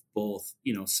of both,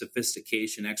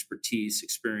 sophistication, expertise,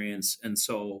 experience. And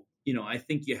so, I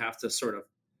think you have to sort of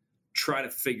try to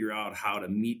figure out how to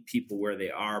meet people where they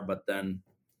are, but then,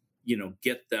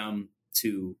 get them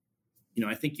to,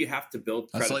 I think you have to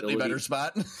build credibility. A slightly better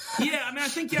spot. Yeah. I mean, I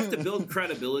think you have to build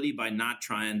credibility by not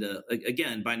trying to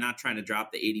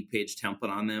drop the 80-page template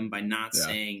on them, by not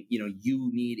saying, you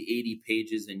need 80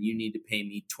 pages and you need to pay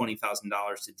me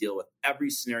 $20,000 to deal with every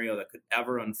scenario that could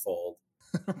ever unfold.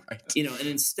 Right. And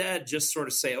instead just sort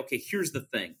of say, okay, here's the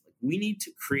thing. We need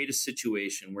to create a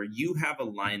situation where you have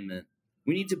alignment.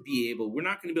 We're not going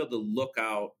to be able to look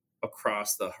out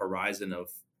across the horizon of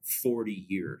 40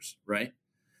 years, right?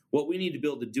 What we need to be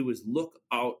able to do is look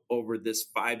out over this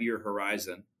 5-year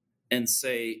horizon and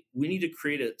say, we need to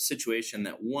create a situation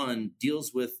that, one,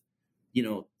 deals with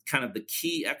kind of the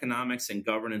key economics and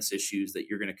governance issues that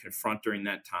you're going to confront during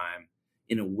that time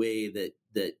in a way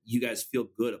that you guys feel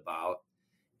good about,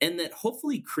 and that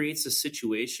hopefully creates a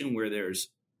situation where there's,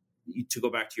 to go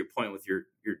back to your point with your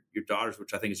daughters,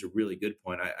 which I think is a really good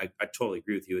point. I totally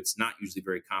agree with you. It's not usually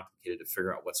very complicated to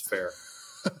figure out what's fair.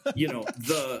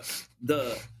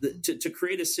 To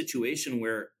create a situation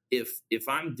where if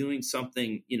I'm doing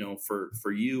something,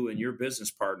 for you and your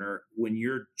business partner, when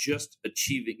you're just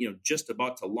achieving, just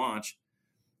about to launch,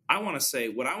 I want to say,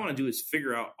 what I want to do is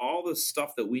figure out all the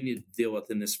stuff that we need to deal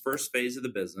with in this first phase of the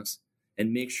business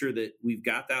and make sure that we've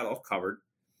got that all covered.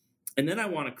 And then I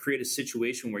want to create a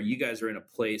situation where you guys are in a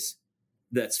place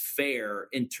that's fair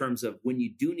in terms of when you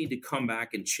do need to come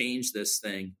back and change this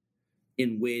thing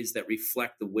in ways that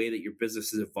reflect the way that your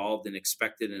business has evolved in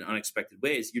expected and unexpected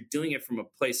ways. You're doing it from a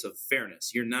place of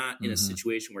fairness. You're not in a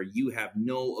situation where you have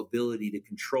no ability to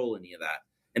control any of that.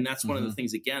 And that's one of the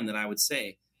things, again, that I would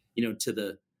say,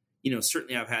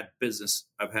 certainly I've had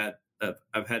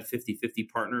 50-50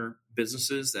 partner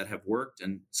businesses that have worked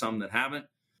and some that haven't.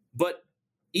 But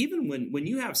even when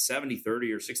you have 70-30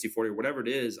 or 60-40 or whatever it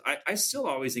is, I still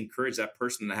always encourage that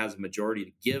person that has a majority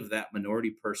to give that minority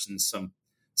person some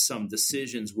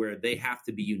decisions where they have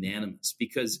to be unanimous.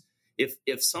 Because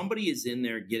if somebody is in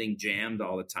there getting jammed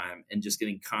all the time and just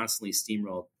getting constantly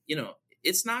steamrolled,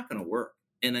 it's not going to work.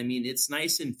 And I mean, it's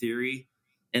nice in theory.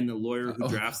 And the lawyer who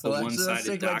drafts the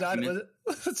one-sided document.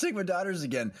 Let's take my daughters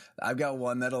again. I've got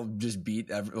one that'll just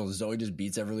Zoe just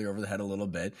beats Everly over the head a little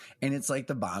bit. And it's like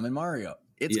the bomb in Mario.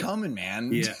 It's coming,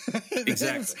 man. Yeah,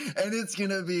 exactly. And it's going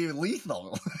to be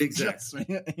lethal. Exactly.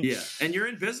 Yeah. And you're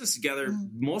in business together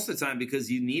most of the time because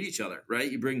you need each other,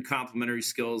 right? You bring complementary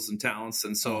skills and talents.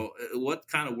 And so what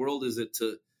kind of world is it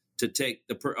to take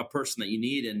a person that you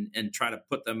need and try to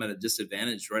put them at a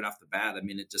disadvantage right off the bat? I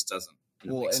mean, it just doesn't.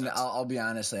 Well, and I'll be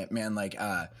honest, man, like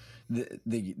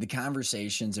the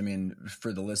conversations, I mean,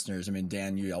 for the listeners, I mean,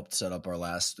 Dan, you helped set up our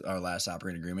last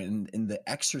operating agreement, and the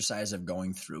exercise of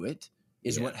going through it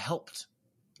is what helped.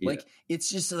 Yeah. Like, it's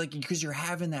just like, because you're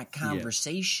having that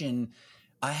conversation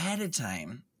ahead of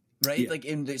time. Right. Yeah.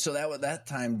 Like, so that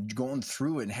time going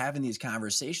through it and having these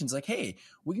conversations, like, hey,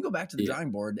 we can go back to the drawing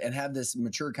board and have this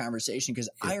mature conversation, because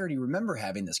I already remember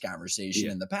having this conversation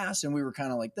in the past, and we were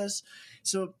kind of like this.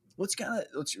 So let's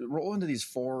roll into these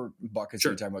 4 buckets.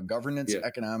 We're talking about governance,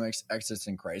 economics, exits,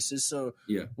 and crisis. So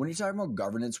when you're talking about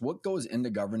governance, what goes into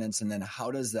governance, and then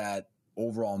how does that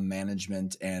overall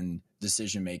management and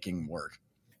decision-making work?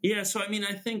 Yeah. So, I mean,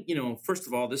 I think, first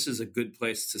of all, this is a good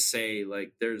place to say,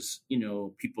 like, there's,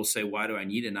 people say, why do I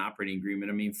need an operating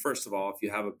agreement? I mean, first of all, if you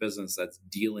have a business that's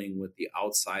dealing with the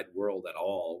outside world at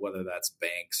all, whether that's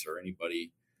banks or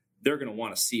anybody, they're going to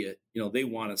want to see it. They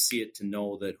want to see it to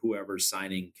know that whoever's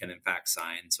signing can in fact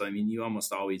sign. So, I mean, you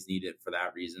almost always need it for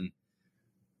that reason.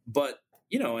 But,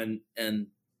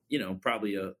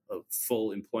 probably a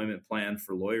full employment plan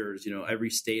for lawyers. Every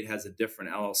state has a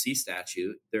different LLC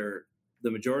statute. The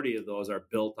majority of those are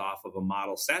built off of a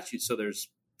model statute. So there's,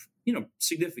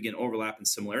 significant overlap and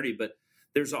similarity, but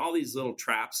there's all these little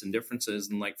traps and differences.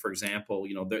 And like, for example,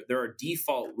 there are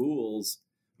default rules.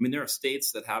 I mean, there are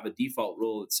states that have a default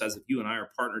rule that says if you and I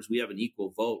are partners, we have an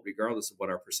equal vote regardless of what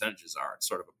our percentages are. It's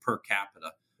sort of a per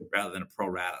capita rather than a pro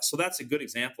rata. So that's a good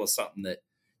example of something that,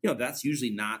 that's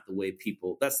usually not the way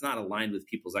that's not aligned with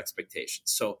people's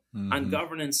expectations. So on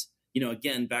governance,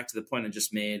 again, back to the point I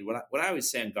just made, what I always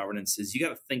say on governance is you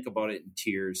got to think about it in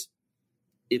tiers.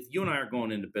 If you and I are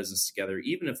going into business together,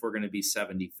 even if we're going to be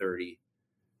 70-30,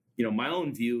 my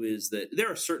own view is that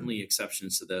there are certainly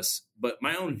exceptions to this, but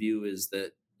my own view is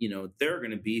that, there are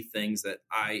going to be things that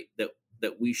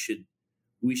we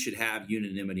should have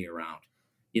unanimity around.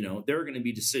 There are going to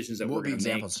be decisions that we're going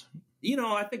to make.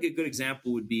 I think a good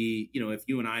example would be, if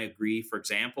you and I agree, for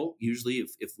example, usually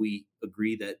if we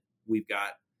agree that we've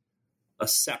got a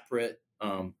separate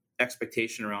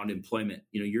expectation around employment,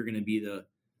 you're going to be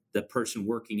the person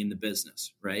working in the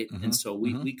business, right? And so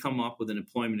we come up with an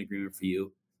employment agreement for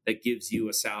you that gives you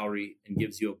a salary and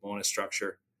gives you a bonus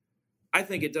structure. I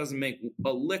think it doesn't make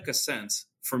a lick of sense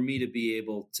for me to be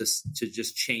able to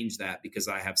just change that because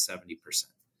I have 70%.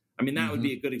 I mean, that would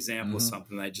be a good example of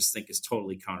something that I just think is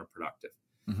totally counterproductive.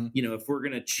 If we're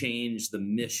going to change the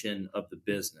mission of the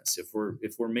business, if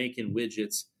we're making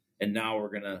widgets and now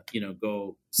we're going to,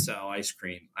 go sell ice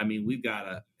cream, I mean, we've got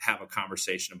to have a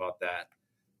conversation about that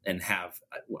and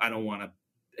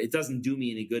it doesn't do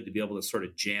me any good to be able to sort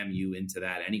of jam you into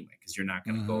that anyway, because you're not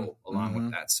going to go along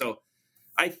with that. So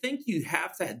I think you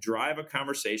have to drive a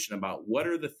conversation about what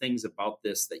are the things about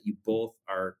this that you both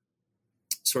are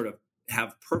sort of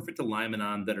have perfect alignment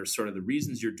on, that are sort of the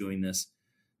reasons you're doing this,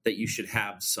 that you should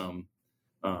have some,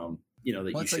 that well,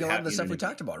 you it's should like a lot have of the stuff we unity.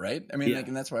 talked about, right? I mean,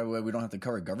 and that's why we don't have to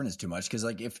cover governance too much. Cause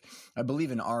like if I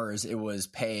believe in ours, it was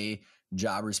pay,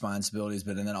 job responsibilities,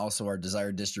 but and then also our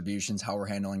desired distributions, how we're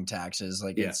handling taxes.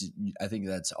 Like I think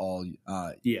that's all,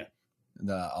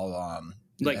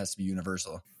 it has to be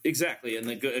universal. Exactly. And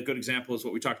a good example is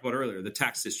what we talked about earlier, the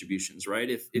tax distributions, right?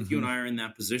 If you and I are in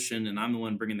that position and I'm the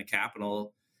one bringing the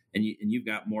capital and you've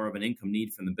got more of an income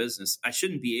need from the business, I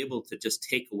shouldn't be able to just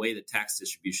take away the tax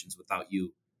distributions without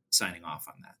you signing off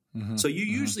on that. So you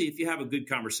usually, if you have a good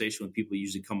conversation with people, you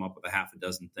usually come up with a half a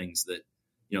dozen things that,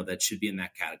 that should be in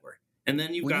that category. And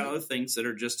then you've got other things that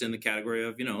are just in the category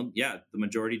of, the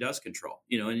majority does control,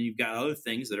 and you've got other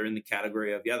things that are in the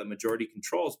category of, the majority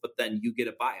controls, but then you get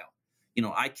a buyout.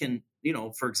 I can,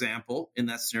 for example, in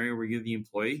that scenario where you're the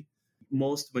employee,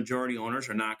 most majority owners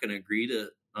are not going to agree to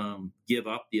give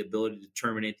up the ability to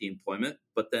terminate the employment.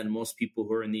 But then most people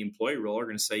who are in the employee role are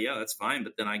going to say, yeah, that's fine.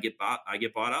 But then I get bought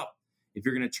out. If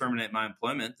you're going to terminate my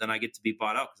employment, then I get to be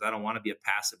bought out because I don't want to be a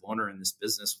passive owner in this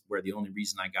business where the only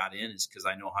reason I got in is because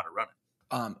I know how to run it.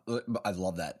 I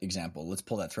love that example. Let's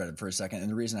pull that thread for a second. And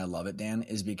the reason I love it, Dan,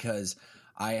 is because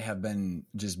I have been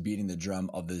just beating the drum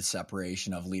of the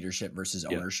separation of leadership versus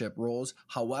ownership roles.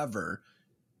 However,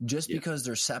 just because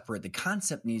they're separate, the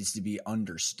concept needs to be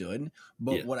understood.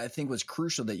 But what I think was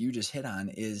crucial that you just hit on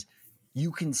is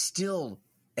you can still,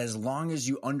 as long as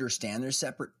you understand they're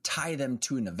separate, tie them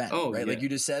to an event, right? Like you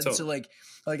just said. So like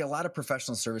a lot of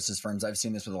professional services firms, I've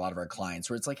seen this with a lot of our clients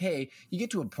where it's like, hey, you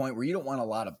get to a point where you don't want a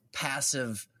lot of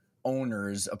passive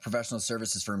owners of professional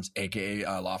services firms, aka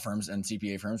law firms and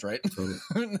CPA firms, right? Totally.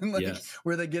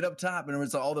 Where they get up top and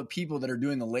it's all the people that are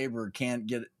doing the labor can't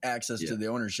get access to the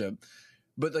ownership.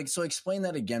 But so explain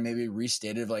that again, maybe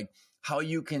restate it, like how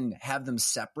you can have them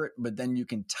separate, but then you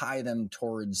can tie them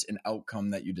towards an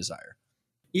outcome that you desire.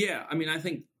 Yeah. I mean, I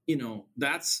think,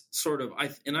 that's sort of,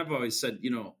 and I've always said,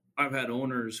 I've had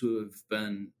owners who have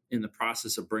been in the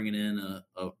process of bringing in a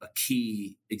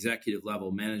key executive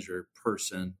level manager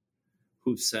person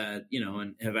who said,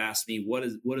 and have asked me, what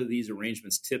do these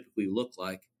arrangements typically look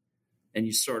like? And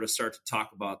you sort of start to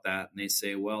talk about that. And they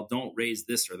say, well, don't raise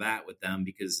this or that with them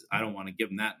because I don't want to give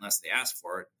them that unless they ask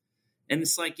for it. And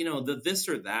it's like, the this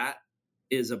or that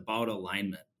is about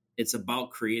alignment. It's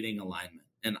about creating alignment.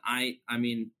 And I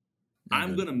mean,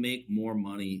 I'm going to make more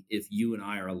money if you and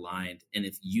I are aligned. And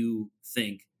if you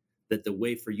think that the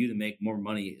way for you to make more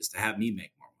money is to have me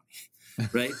make more money.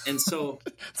 Right. And so,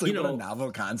 it's like what a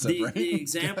novel concept, right? The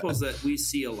examples that we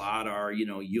see a lot are,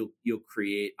 you'll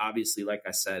create, obviously, like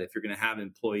I said, if you're going to have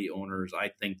employee owners, I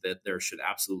think that there should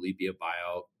absolutely be a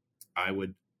buyout. I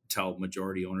would tell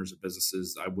majority owners of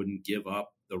businesses, I wouldn't give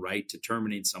up the right to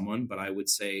terminate someone, but I would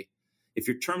say, if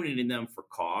you're terminating them for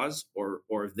cause or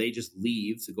if they just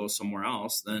leave to go somewhere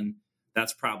else, then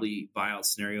that's probably buyout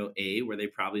scenario A, where they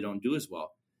probably don't do as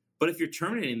well. But if you're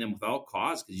terminating them without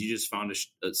cause because you just found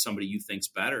somebody you think's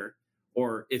better,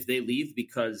 or if they leave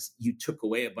because you took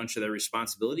away a bunch of their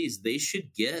responsibilities, they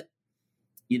should get,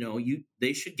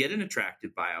 they should get an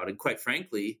attractive buyout. And quite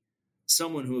frankly,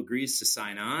 someone who agrees to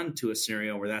sign on to a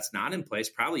scenario where that's not in place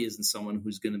probably isn't someone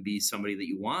who's going to be somebody that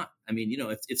you want. I mean,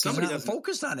 if somebody doesn't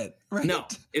focus on it, right? No,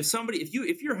 if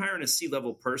you're hiring a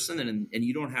C-level person and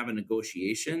you don't have a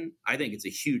negotiation, I think it's a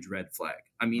huge red flag.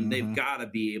 I mean, they've got to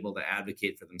be able to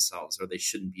advocate for themselves or they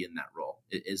shouldn't be in that role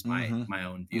is my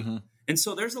own view. And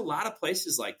so there's a lot of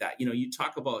places like that. You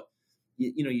talk about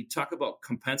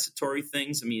compensatory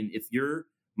things. I mean, if you're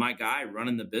my guy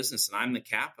running the business and I'm the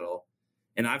capital,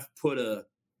 and I've put a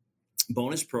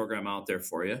bonus program out there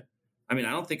for you. I mean,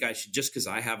 I don't think I should, just because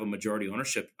I have a majority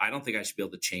ownership, I don't think I should be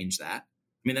able to change that.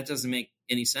 I mean, that doesn't make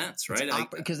any sense, right?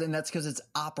 Because it's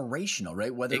operational,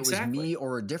 right? Whether it was me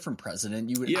or a different president,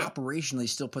 you would operationally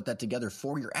still put that together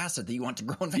for your asset that you want to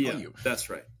grow in value. Yeah, that's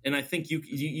right. And I think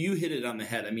you hit it on the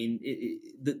head. I mean,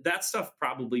 that stuff,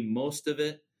 probably most of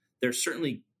it, there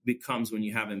certainly becomes when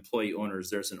you have employee owners,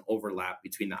 there's an overlap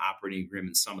between the operating agreement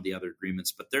and some of the other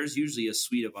agreements, but there's usually a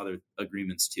suite of other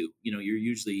agreements too. You're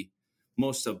usually,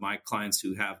 most of my clients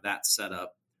who have that set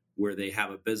up where they have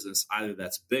a business either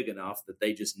that's big enough that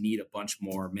they just need a bunch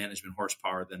more management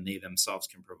horsepower than they themselves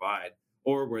can provide,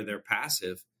 or where they're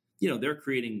passive,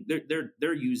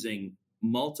 they're using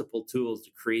multiple tools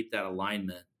to create that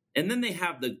alignment. And then they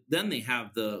have the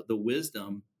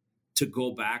wisdom to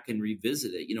go back and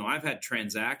revisit it. I've had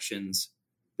transactions,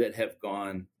 those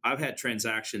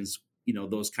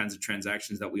kinds of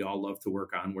transactions that we all love to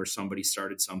work on, where somebody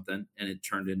started something and it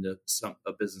turned into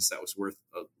a business that was worth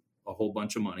a whole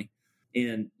bunch of money.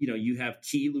 And, you have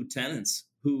key lieutenants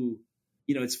who,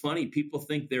 it's funny, people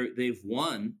think they've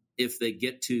won if they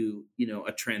get to,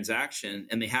 a transaction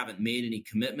and they haven't made any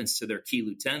commitments to their key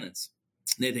lieutenants.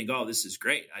 They think, oh, this is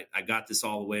great. I got this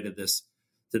all the way to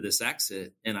this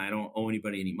exit and I don't owe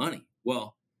anybody any money.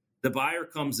 Well, the buyer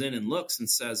comes in and looks and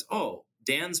says, oh,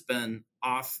 Dan's been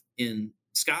off in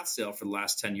Scottsdale for the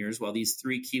last 10 years while these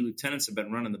 3 key lieutenants have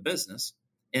been running the business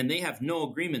and they have no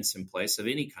agreements in place of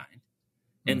any kind.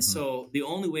 And so the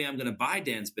only way I'm going to buy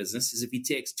Dan's business is if he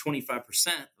takes 25%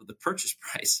 of the purchase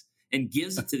price and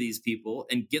gives it to these people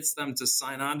and gets them to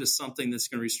sign on to something that's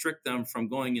going to restrict them from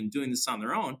going and doing this on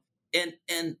their own. And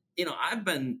I've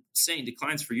been saying to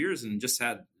clients for years and just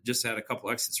had a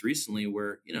couple exits recently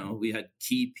where, we had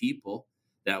key people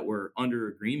that were under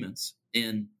agreements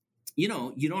and, you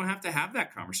don't have to have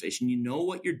that conversation. You know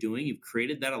what you're doing. You've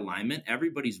created that alignment.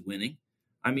 Everybody's winning.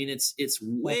 I mean, it's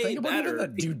way think about better. The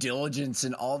due diligence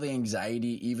and all the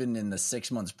anxiety, even in the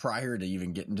 6 months prior to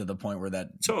even getting to the point where that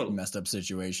messed up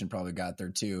situation probably got there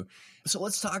too. So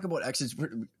let's talk about exits.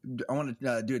 I want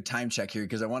to do a time check here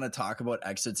because I want to talk about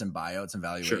exits and buyouts and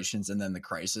valuations, and then the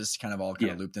crisis kind of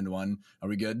looped into one. Are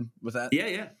we good with that?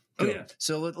 Yeah. Cool. Oh yeah.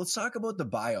 So let's talk about the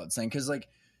buyouts thing because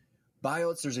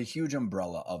buyouts, there's a huge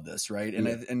umbrella of this, right?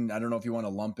 And I don't know if you want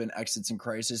to lump in exits and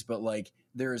crisis, but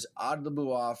there's out of the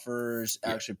blue offers,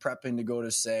 actually prepping to go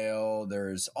to sale.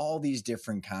 There's all these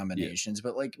different combinations,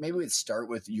 but maybe we'd start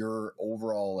with your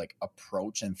overall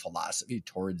approach and philosophy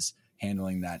towards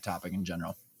handling that topic in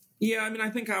general. Yeah, I mean,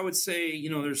 I think I would say,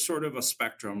 there's sort of a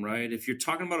spectrum, right? If you're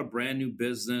talking about a brand new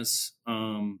business,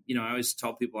 I always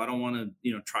tell people I don't want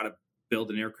to, try to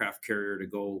build an aircraft carrier to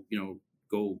go,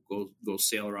 go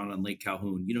sail around on Lake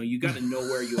Calhoun. You got to know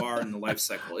where you are in the life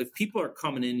cycle. If people are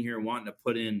coming in here wanting to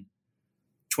put in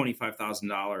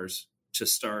 $25,000 to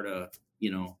start a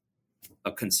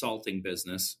consulting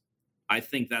business, I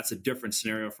think that's a different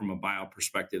scenario from a buyout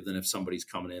perspective than if somebody's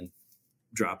coming in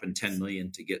dropping $10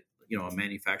 million to get, a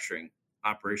manufacturing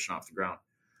operation off the ground.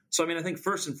 So, I mean, I think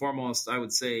first and foremost, I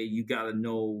would say you got to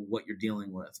know what you're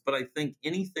dealing with. But I think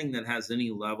anything that has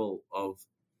any level of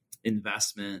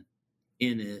investment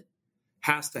in it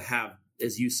has to have,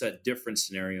 as you said, different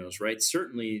scenarios, right?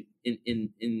 Certainly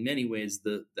in many ways,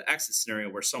 the exit scenario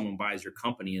where someone buys your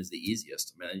company is the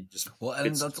easiest. I mean,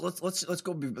 let's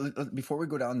go before we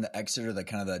go down the exit or the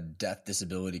kind of the death,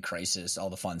 disability crisis, all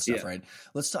the fun stuff, right?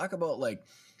 Let's talk about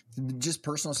just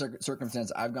personal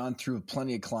circumstance. I've gone through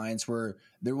plenty of clients where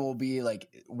there will be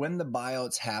when the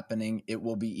buyout's happening, it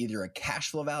will be either a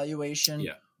cash flow valuation,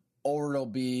 or it'll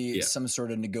be some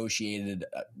sort of negotiated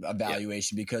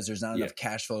evaluation because there's not enough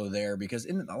cash flow there. Because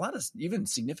in a lot of even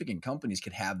significant companies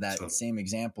could have that same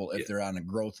example if they're on a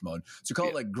growth mode. So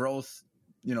call it growth,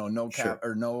 no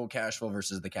cash flow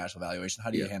versus the cash flow valuation.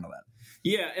 How do you handle that?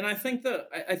 Yeah, and I think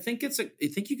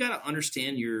you got to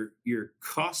understand your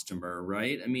customer,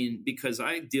 right? I mean, because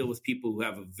I deal with people who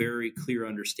have a very clear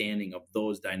understanding of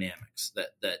those dynamics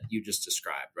that you just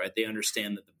described, right? They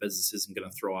understand that the business isn't going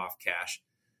to throw off cash.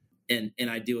 And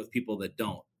I deal with people that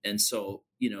don't. And so,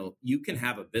 you can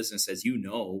have a business, as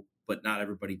but not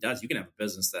everybody does. You can have a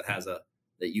business that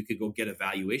you could go get a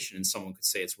valuation and someone could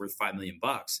say it's worth $5 million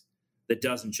that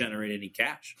doesn't generate any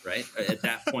cash, right? At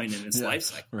that point in its life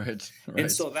cycle. Right. And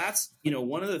so that's,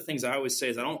 one of the things I always say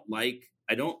is I don't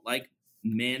like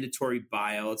mandatory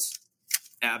buyouts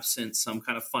absent some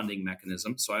kind of funding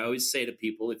mechanism. So I always say to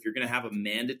people, if you're going to have a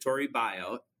mandatory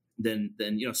buyout, then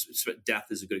death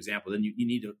is a good example. Then you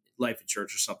need a life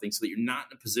insurance or something so that you're not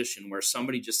in a position where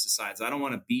somebody just decides, I don't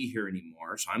want to be here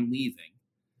anymore, so I'm leaving,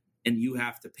 and you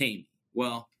have to pay me.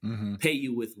 Well, pay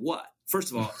you with what?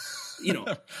 First of all,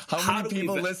 how many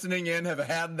people listening in have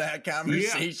had that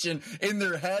conversation in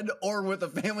their head or with a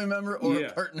family member or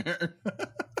a partner?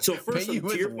 So first, to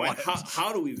your point,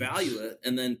 how do we value it,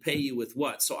 and then pay you with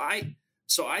what? So I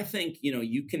think,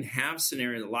 you can have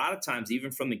scenarios. A lot of times,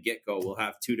 even from the get-go, we'll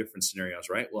have two different scenarios,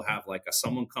 right? We'll have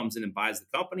someone comes in and buys the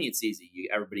company. It's easy.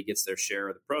 Everybody gets their share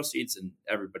of the proceeds and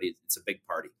it's a big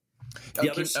party.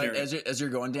 Other scenario, as you're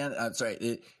going, Dan,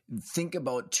 think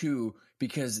about too,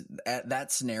 because at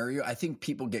that scenario, I think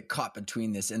people get caught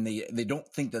between this and they don't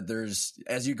think that there's,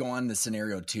 as you go on the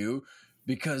scenario too,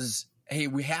 because hey,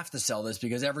 we have to sell this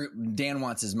because Dan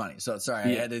wants his money. So sorry, I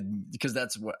had to, because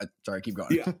that's what, sorry, keep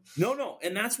going. Yeah, no.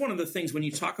 And that's one of the things when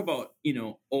you talk about,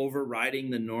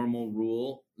 overriding the normal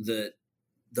rule that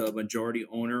the majority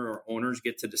owner or owners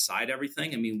get to decide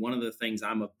everything. I mean, one of the things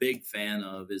I'm a big fan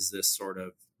of is this sort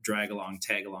of drag along,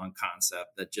 tag along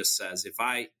concept that just says, if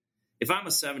I'm a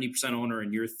 70% owner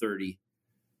and you're 30,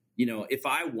 if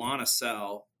I want to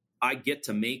sell, I get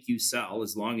to make you sell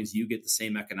as long as you get the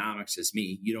same economics as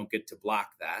me. You don't get to block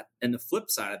that. And the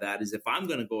flip side of that is if I'm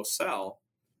going to go sell,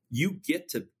 you get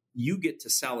to you get to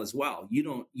sell as well.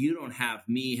 You don't have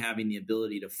me having the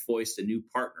ability to foist a new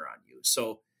partner on you.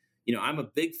 So, I'm a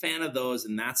big fan of those.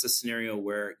 And that's a scenario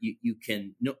where you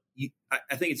can,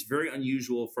 I think it's very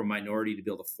unusual for a minority to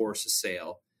be able to force a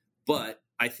sale, but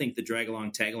I think the drag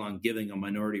along, tag along, giving a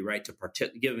minority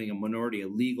a minority a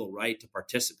legal right to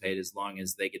participate as long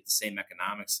as they get the same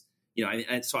economics.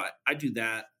 So I do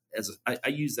that I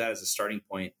use that as a starting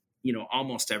point,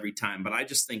 almost every time. But I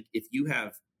just think if you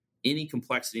have any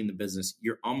complexity in the business,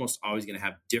 you're almost always going to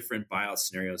have different buyout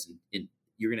scenarios, and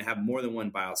you're going to have more than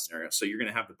one buyout scenario. So you're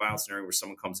going to have the buyout scenario where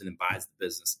someone comes in and buys the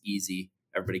business, easy,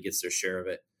 everybody gets their share of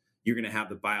it. You're going to have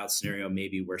the buyout scenario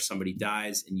maybe where somebody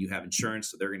dies and you have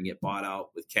insurance, so they're going to get bought out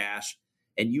with cash.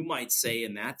 And you might say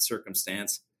in that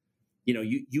circumstance,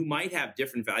 you might have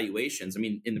different valuations. I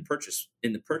mean, in the purchase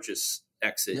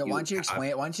exit. Yeah, why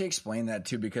don't you explain that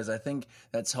too? Because I think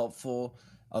that's helpful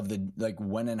of the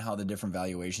when and how the different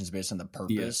valuations based on the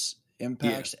purpose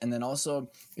impacts, and then also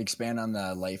expand on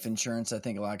the life insurance. I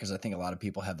think a lot, because I think a lot of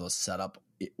people have those set up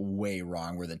way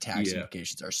wrong, where the tax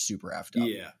implications are super effed up.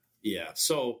 Yeah.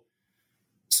 So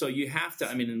you have to.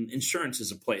 I mean, insurance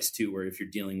is a place too where if you're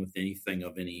dealing with anything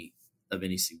of any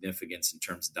significance in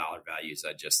terms of dollar values,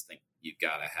 I just think you've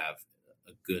got to have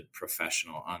a good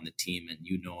professional on the team, and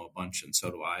a bunch, and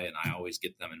so do I. And I always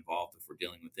get them involved if we're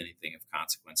dealing with anything of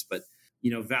consequence. But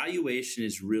valuation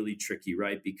is really tricky,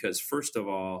 right? Because first of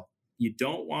all, you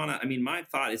don't want to. I mean, my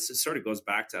thought, it sort of goes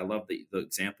back to, I love the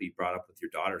example you brought up with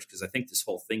your daughters, because I think this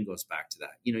whole thing goes back to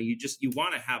that. You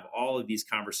want to have all of these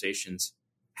conversations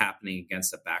happening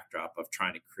against a backdrop of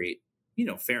trying to create,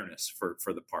 fairness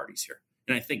for the parties here.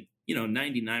 And I think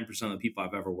 99% of the people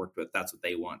I've ever worked with, that's what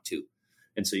they want too.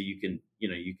 And so you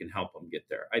can help them get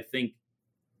there. I think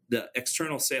the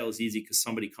external sale is easy because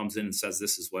somebody comes in and says,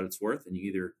 this is what it's worth, and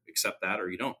you either accept that or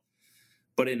you don't.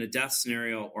 But in a death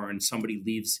scenario or in somebody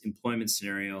leaves employment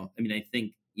scenario, I mean, I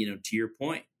think, to your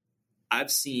point,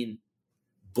 I've seen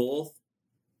both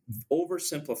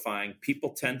oversimplifying. People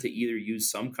tend to either use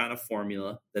some kind of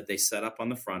formula that they set up on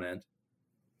the front end,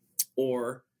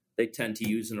 or they tend to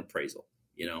use an appraisal,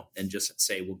 and just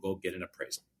say, we'll go get an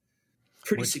appraisal.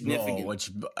 Pretty significant.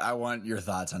 Which I want your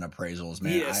thoughts on appraisals,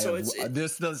 man. Yeah, so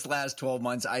this last 12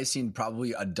 months, I've seen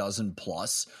probably a dozen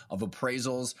plus of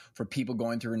appraisals for people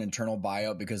going through an internal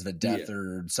buyout because of the death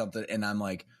or something. And I'm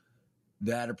like,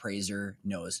 that appraiser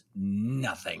knows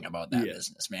nothing about that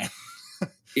business, man.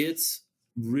 It's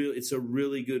a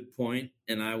really good point.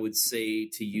 And I would say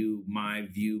to you, my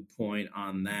viewpoint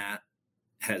on that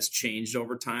has changed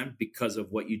over time because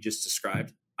of what you just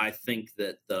described. I think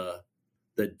that the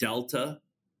delta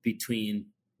between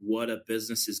what a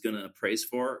business is going to appraise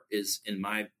for is, in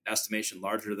my estimation,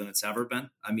 larger than it's ever been.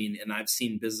 I mean, and I've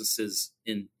seen businesses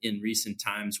in recent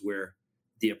times where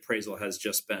the appraisal has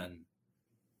just been,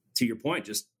 to your point,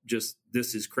 just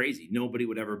this is crazy. Nobody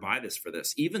would ever buy this for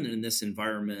this. Even in this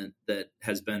environment that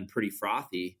has been pretty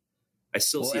frothy, I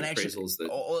still see appraisals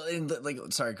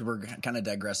sorry, because we're kind of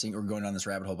digressing or going down this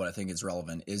rabbit hole, but I think it's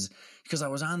relevant, is because I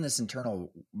was on this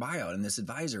internal buyout and this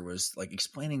advisor was like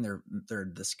explaining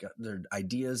their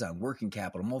ideas on working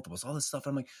capital multiples, all this stuff.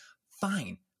 I'm like,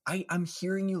 fine, I'm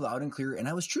hearing you loud and clear. And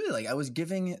I was truly like, I was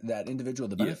giving that individual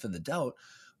the benefit of the doubt,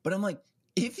 but I'm like,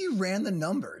 if you ran the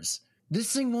numbers,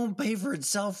 this thing won't pay for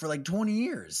itself for like 20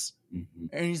 years. Mm-hmm.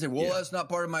 And he's like, well, that's not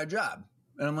part of my job.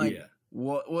 And I'm like,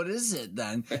 what is it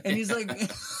then? And he's like,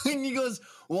 and he goes,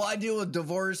 well, I deal with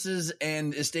divorces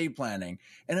and estate planning.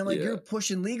 And I'm like, you're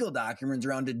pushing legal documents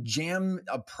around to jam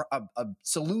a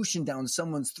solution down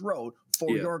someone's throat for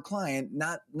your client,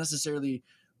 not necessarily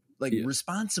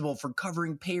responsible for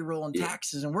covering payroll and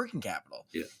taxes and working capital.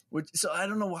 Yeah. So I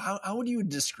don't know, how would you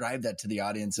describe that to the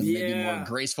audience in maybe a more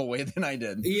graceful way than I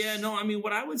did? Yeah, no, I mean,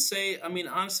 what I would say,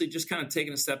 honestly, just kind of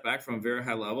taking a step back from a very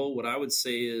high level, what I would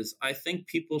say is I think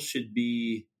you should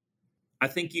be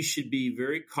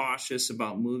very cautious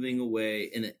about moving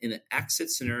away in an exit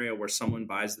scenario where someone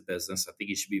buys the business. I think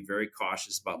you should be very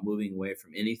cautious about moving away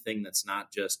from anything that's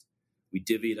not just, we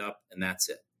divvy it up and that's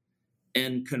it.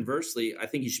 And conversely, I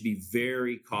think you should be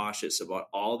very cautious about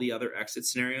all the other exit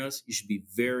scenarios. You should be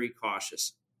very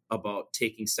cautious about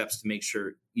taking steps to make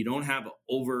sure you don't have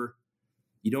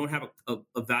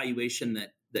a valuation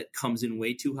that comes in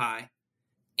way too high,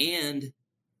 and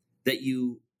that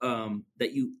you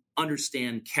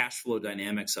understand cash flow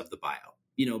dynamics of the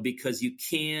buyout, because you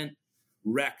can't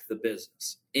wreck the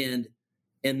business. And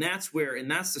that's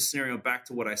the scenario, back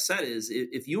to what I said, is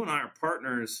if you and I are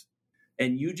partners,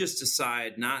 and you just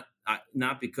decide not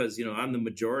because, I'm the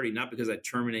majority, not because I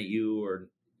terminate you, or,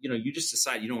 you just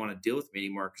decide you don't want to deal with me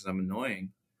anymore because I'm annoying,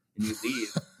 and you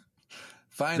leave.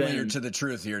 Finally, you're to the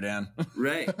truth here, Dan.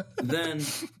 Right. Then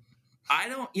I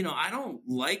don't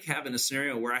like having a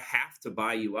scenario where I have to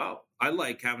buy you out. I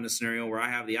like having a scenario where I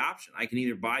have the option. I can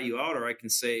either buy you out or I can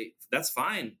say, that's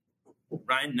fine,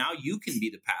 Ryan, now you can be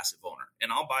the passive owner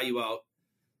and I'll buy you out,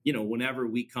 whenever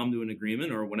we come to an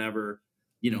agreement or whenever,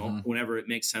 whenever it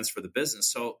makes sense for the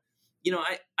business. So,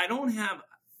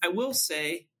 I will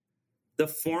say the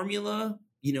formula,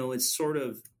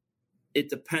 it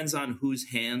depends on whose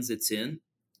hands it's in,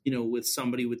 with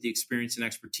somebody with the experience and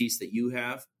expertise that you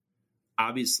have.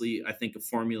 Obviously, I think a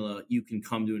formula, you can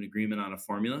come to an agreement on a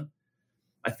formula.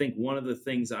 I think one of the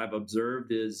things I've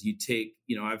observed is you take,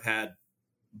 I've had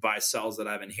buy-sells that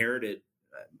I've inherited.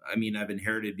 I've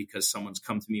inherited because someone's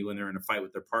come to me when they're in a fight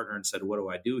with their partner and said, what do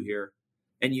I do here?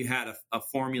 And you had a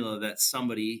formula that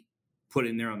somebody put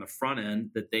in there on the front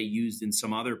end that they used in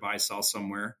some other buy-sell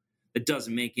somewhere that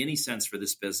doesn't make any sense for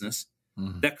this business.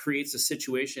 Mm-hmm. That creates a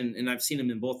situation, and I've seen them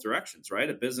in both directions, right?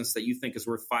 A business that you think is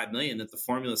worth $5 million that the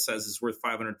formula says is worth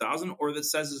 $500,000, or that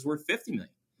says is worth $50 million.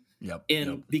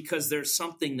 Yep. Because there's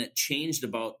something that changed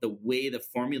about the way the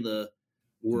formula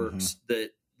works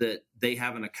that they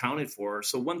haven't accounted for.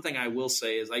 So one thing I will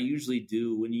say is I usually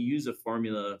do, when you use a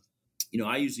formula,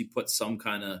 I usually put some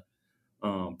kind of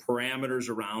parameters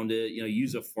around it.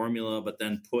 Use a formula, but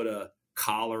then put a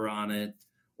collar on it.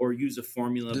 Or use a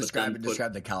formula. Describe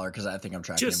the collar, because I think I'm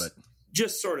tracking it. But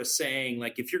just sort of saying,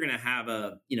 like, if you're going to have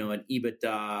an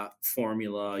EBITDA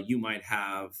formula, you might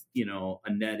have,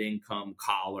 a net income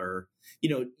collar.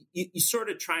 You sort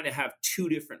of trying to have two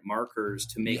different markers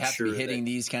to make sure you have to be hitting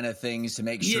these kind of things to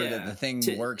make sure that the thing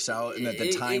works out, and that the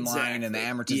timeline and the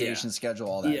amortization schedule,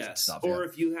 all that stuff. Or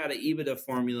if you had an EBITDA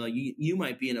formula, you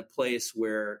might be in a place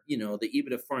where, the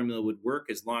EBITDA formula would work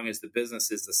as long as the business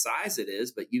is the size it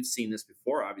is. But you've seen this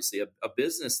before, obviously. A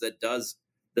business that does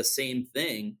the same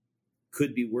thing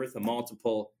could be worth a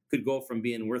multiple, could go from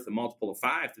being worth a multiple of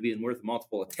 5 to being worth a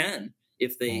multiple of 10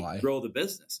 if they grow the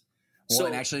business. Well,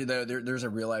 and actually, there's a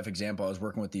real life example. I was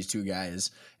working with these two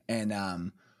guys, and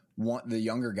the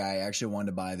younger guy actually wanted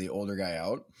to buy the older guy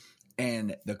out,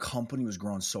 and the company was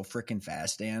growing so freaking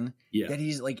fast, Dan, that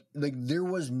he's like there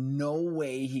was no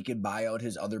way he could buy out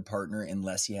his other partner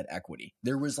unless he had equity.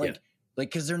 There was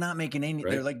because they're not making any.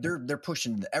 Right. They're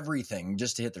pushing everything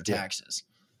just to hit their taxes.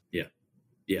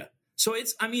 Yeah. So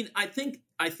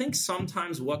I think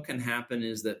sometimes what can happen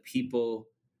is that people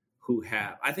who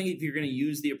I think if you're going to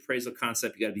use the appraisal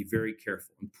concept, you got to be very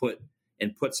careful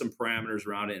and put some parameters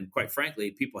around it. And quite frankly,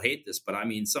 people hate this, but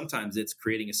sometimes it's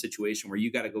creating a situation where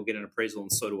you got to go get an appraisal,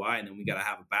 and so do I. And then we got to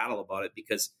have a battle about it,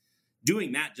 because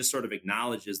doing that just sort of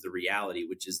acknowledges the reality,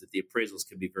 which is that the appraisals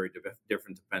can be very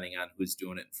different depending on who's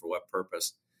doing it and for what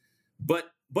purpose. But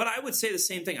I would say the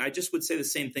same thing. I just would say the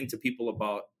same thing to people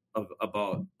about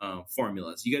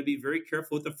formulas. You got to be very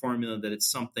careful with the formula, that it's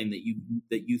something that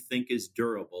you think is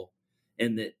durable,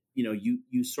 and that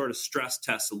you sort of stress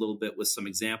test a little bit with some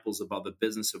examples about the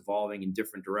business evolving in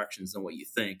different directions than what you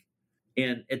think.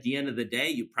 And at the end of the day,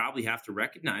 you probably have to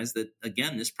recognize that,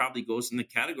 again, this probably goes in the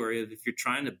category of, if you're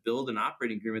trying to build an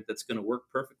operating agreement that's going to work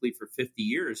perfectly for 50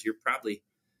 years,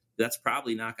 that's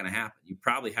probably not going to happen. You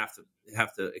probably have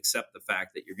to accept the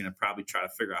fact that you're going to probably try to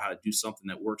figure out how to do something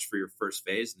that works for your first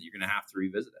phase, and you're going to have to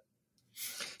revisit it.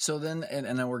 So then,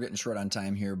 and then we're getting short on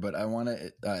time here, but I want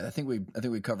to. I think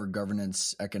we covered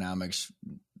governance, economics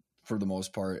for the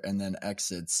most part, and then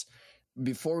exits.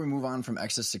 Before we move on from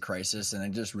exits to crisis, and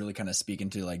then just really kind of speak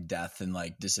into like death and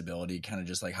like disability, kind of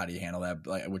just like how do you handle that?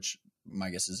 Like, which my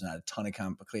guess is not a ton of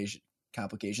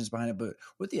complications behind it, but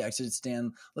with the exits,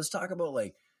 Dan, let's talk about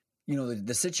like,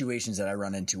 the situations that I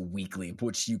run into weekly,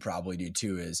 which you probably do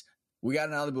too, is we got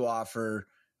an out of the blue offer.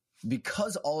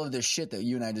 Because all of this shit that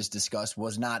you and I just discussed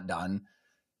was not done,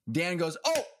 Dan goes,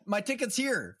 "Oh, my ticket's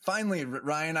here. Finally,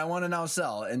 Ryan, I want to now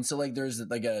sell." And so like there's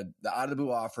like the out of the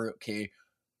blue offer. Okay,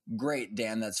 great,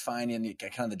 Dan, that's fine. And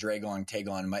kind of the drag along, tag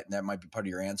along, that might be part of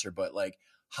your answer. But like,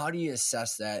 how do you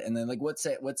assess that? And then like, let's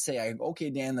say okay,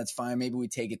 Dan, that's fine. Maybe we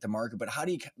take it to market. But how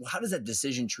does that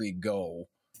decision tree go?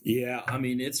 Yeah,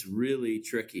 it's really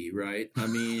tricky, right?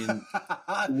 The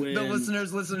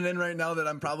listeners listening in right now that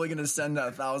I'm probably going to send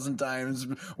 1,000 times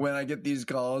when I get these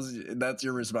calls, that's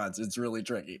your response. It's really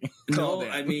tricky. No,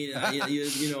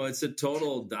 it's a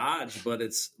total dodge, but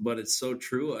it's so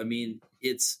true.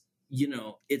 It's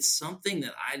something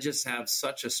that I just have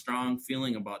such a strong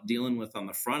feeling about dealing with on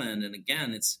the front end. And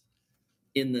again, it's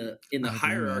in the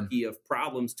hierarchy of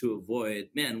problems to avoid.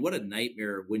 Man, what a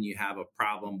nightmare when you have a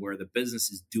problem where the business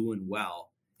is doing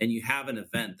well and you have an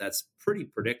event that's pretty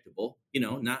predictable,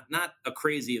 not a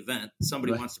crazy event.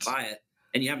 Somebody wants to buy it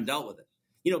and you haven't dealt with it.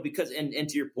 because, and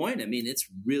to your point, I mean, it's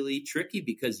really tricky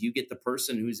because you get the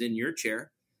person who's in your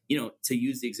chair, to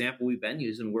use the example we've been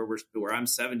using where I'm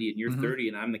 70 and you're 30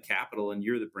 and I'm the capital and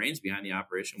you're the brains behind the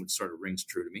operation, which sort of rings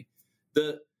true to me.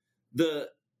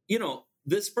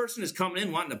 This person is coming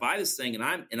in wanting to buy this thing. And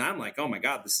I'm like, oh my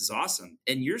God, this is awesome.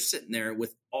 And you're sitting there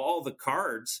with all the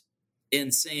cards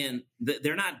and saying that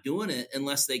they're not doing it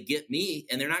unless they get me,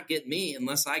 and they're not getting me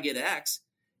unless I get X.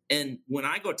 And when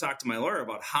I go talk to my lawyer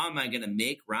about how am I going to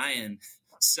make Ryan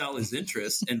sell his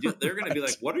interest, and they're going to be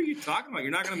like, what are you talking about?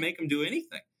 You're not going to make him do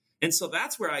anything. And so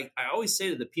that's where I always say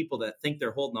to the people that think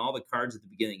they're holding all the cards at the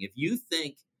beginning, if you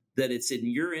think that it's in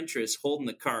your interest holding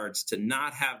the cards to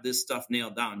not have this stuff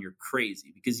nailed down, you're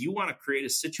crazy, because you want to create a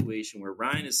situation where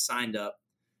Ryan is signed up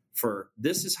for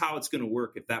this is how it's going to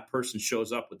work. If that person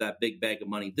shows up with that big bag of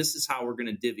money, this is how we're going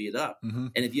to divvy it up. Mm-hmm.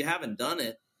 And if you haven't done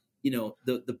it, the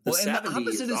and the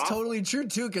opposite is totally true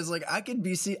too. Cause like I could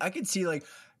see like,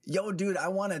 yo, dude, I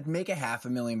want to make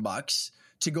 $500,000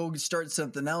 to go start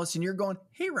something else. And you're going,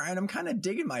 hey, Ryan, I'm kind of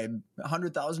digging my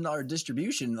 $100,000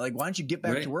 distribution. Like, why don't you get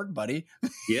back to work, buddy?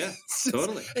 Yeah,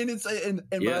 totally. And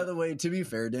by the way, to be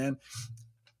fair, Dan,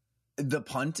 the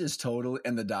punt is totally,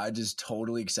 and the dodge is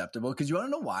totally acceptable. Cause you want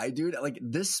to know why, dude? Like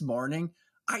this morning,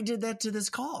 I did that to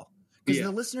this call. Because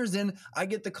the listeners I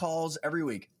get the calls every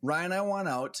week. Ryan, I want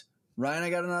out. Ryan, I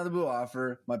got another blue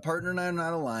offer. My partner and I are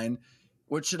not aligned.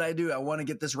 What should I do? I want to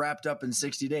get this wrapped up in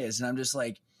 60 days. And I'm just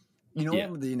like,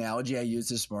 the analogy I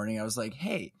used this morning, I was like,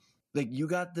 hey, like you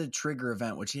got the trigger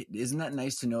event, which isn't that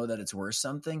nice to know that it's worth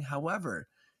something? However,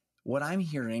 what I'm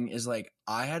hearing is like,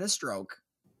 I had a stroke.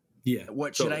 Yeah.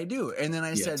 What should I do? And then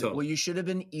I said, well, you should have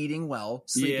been eating well,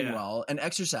 sleeping well, and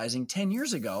exercising 10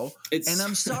 years ago. And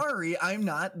I'm sorry, I'm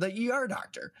not the ER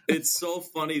doctor. It's so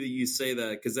funny that you say that,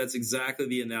 because that's exactly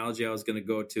the analogy I was going to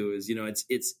go to is,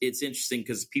 it's interesting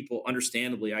because people,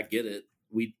 understandably, I get it.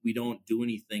 We don't do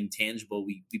anything tangible.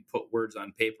 We put words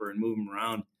on paper and move them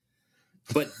around.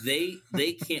 But they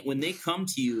can't, when they come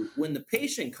to you, when the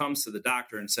patient comes to the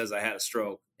doctor and says, I had a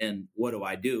stroke and what do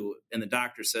I do? And the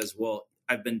doctor says, well,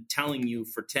 I've been telling you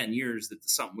for 10 years that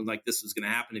something like this was going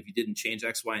to happen if you didn't change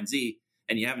X, Y, and Z,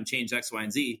 and you haven't changed X, Y,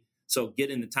 and Z. So get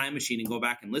in the time machine and go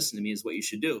back and listen to me is what you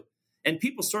should do. And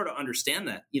people sort of understand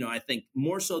that, I think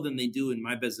more so than they do in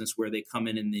my business, where they come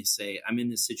in and they say, I'm in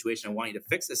this situation, I want you to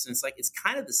fix this. And it's like, it's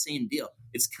kind of the same deal.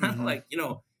 It's kind of like,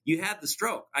 you had the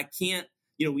stroke. I can't,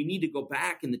 we need to go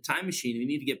back in the time machine. We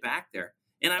need to get back there.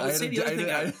 And I would say the other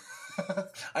thing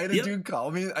I had a dude call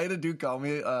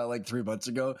me like 3 months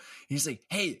ago. He's like,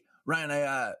 hey, Ryan,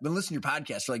 I been listening to your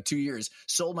podcast for like 2 years,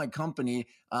 sold my company,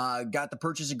 got the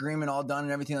purchase agreement all done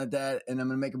and everything like that. And I'm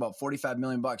going to make about $45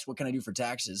 million. What can I do for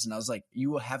taxes? And I was like,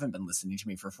 you haven't been listening to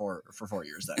me for 4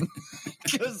 years then.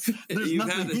 Because there's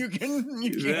nothing you can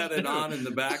had it on in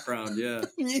the background. Yeah.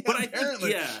 But I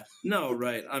think, no,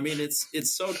 right. I mean,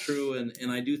 it's so true.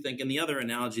 And I do think, and the other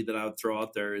analogy that I would throw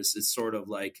out there is it's sort of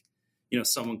like,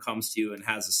 someone comes to you and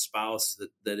has a spouse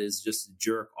that is just a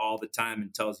jerk all the time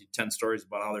and tells you 10 stories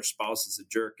about how their spouse is a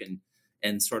jerk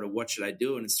and sort of what should I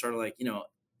do? And it's sort of like,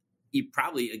 you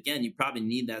probably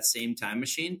need that same time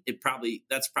machine.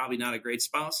 That's probably not a great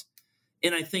spouse.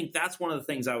 And I think that's one of the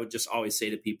things I would just always say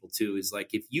to people too, is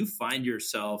like, if you find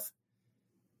yourself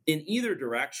in either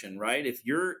direction, right?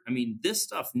 This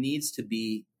stuff needs to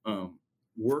be,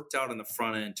 worked out on the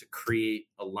front end to create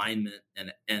alignment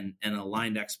and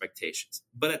aligned expectations.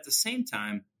 But at the same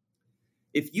time,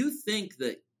 if you think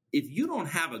that if you don't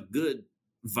have a good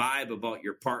vibe about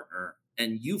your partner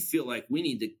and you feel like we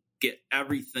need to get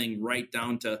everything right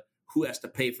down to who has to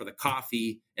pay for the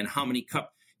coffee and how many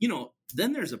cups,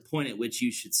 then there's a point at which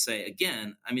you should say,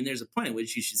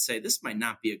 this might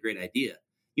not be a great idea.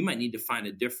 You might need to find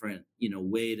a different,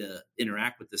 way to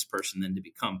interact with this person than to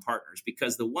become partners.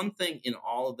 Because the one thing in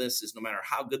all of this is no matter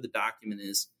how good the document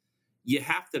is, you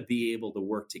have to be able to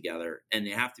work together and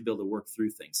you have to be able to work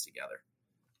through things together.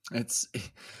 It's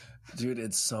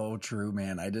so true,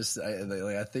 man. I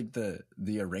think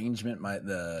the arrangement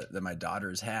that my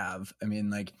daughters have,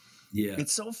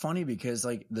 it's so funny because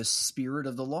like the spirit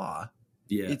of the law,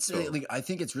 I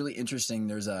think it's really interesting.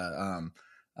 There's a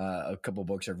couple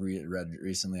books I've read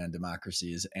recently on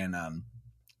democracies, and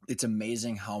it's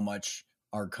amazing how much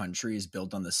our country is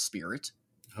built on the spirit.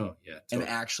 Oh yeah, totally. And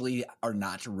actually are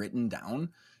not written down.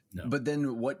 No. But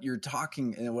then what you're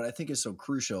talking, and what I think is so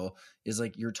crucial is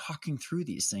like you're talking through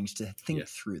these things to think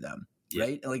through them.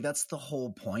 Right. Like that's the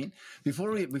whole point.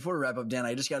 Before we wrap up, Dan,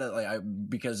 I just gotta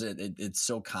because it's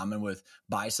so common with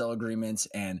buy sell agreements,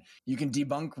 and you can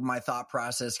debunk my thought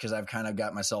process because I've kind of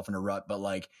got myself in a rut, but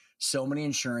like so many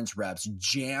insurance reps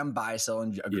jam buy sell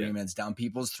agreements down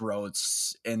people's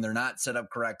throats, and they're not set up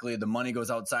correctly. The money goes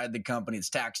outside the company. It's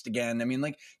taxed again. I mean,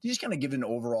 like you just kind of give an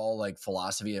overall like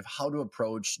philosophy of how to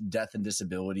approach death and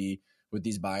disability with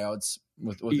these buyouts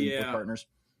with partners.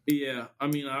 Yeah. I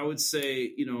mean, I would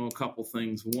say, a couple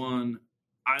things. One,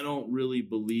 I don't really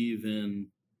believe in,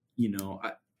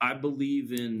 I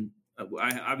believe in,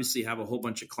 I obviously have a whole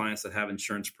bunch of clients that have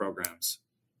insurance programs.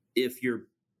 If you're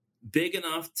big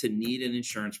enough to need an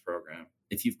insurance program,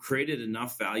 if you've created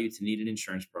enough value to need an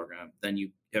insurance program, then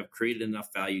you have created enough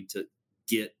value to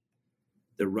get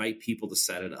the right people to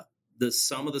set it up.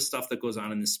 Some of the stuff that goes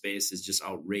on in this space is just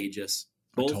outrageous,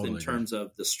 both in terms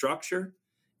of the structure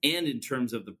and in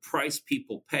terms of the price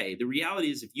people pay. The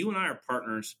reality is if you and I are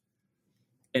partners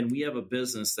and we have a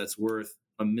business that's worth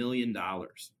 $1 million,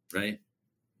 right?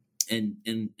 And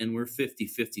we're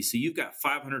 50-50. So you've got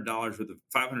 $500 worth of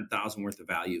 $500,000 worth of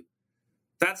value.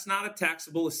 That's not a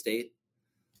taxable estate.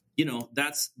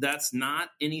 That's not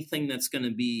anything that's going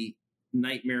to be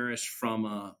nightmarish from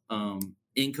a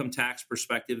income tax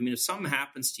perspective. I mean, if something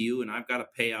happens to you and I've got to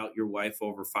pay out your wife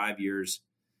over 5 years,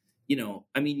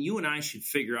 you and I should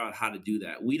figure out how to do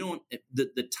that. We don't,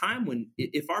 the time when,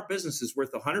 if our business is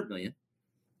worth 100 million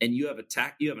and you have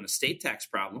an estate tax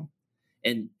problem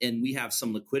and we have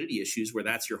some liquidity issues where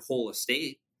that's your whole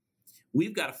estate,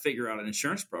 we've got to figure out an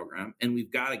insurance program, and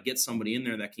we've got to get somebody in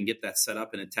there that can get that set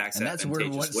up in a tax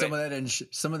advantageous way.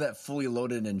 Some of that fully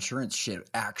loaded insurance shit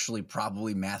actually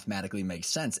probably mathematically makes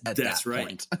sense at that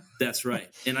point. That's right.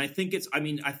 And I think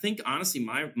honestly,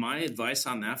 my advice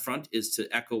on that front is to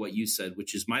echo what you said,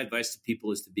 which is my advice to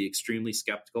people is to be extremely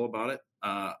skeptical about it.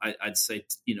 I'd say,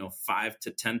 5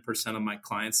 to 10% of my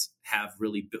clients have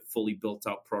really fully built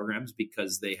out programs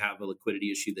because they have a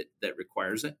liquidity issue that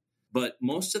requires it. But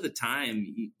most of the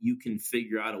time, you can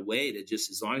figure out a way to just,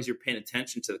 as long as you're paying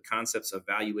attention to the concepts of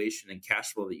valuation and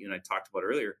cash flow that you and I talked about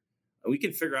earlier, we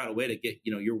can figure out a way to get,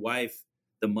 your wife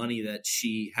the money that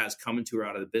she has coming to her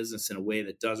out of the business in a way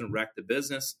that doesn't wreck the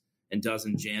business and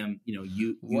doesn't jam,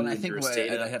 you. Well, I think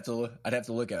I'd have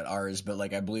to look at ours, but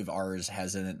like I believe ours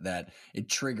has in it that it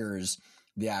triggers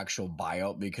the actual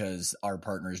buyout because our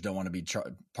partners don't want to be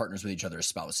partners with each other's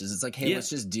spouses. It's like, hey, let's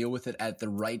just deal with it at the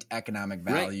right economic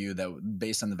value that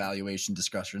based on the valuation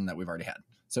discussion that we've already had.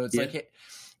 So it's like, hey,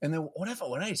 and then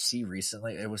what I see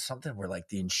recently, it was something where like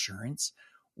the insurance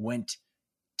went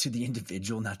to the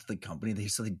individual, not to the company.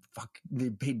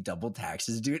 They paid double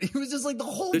taxes, dude. It was just like the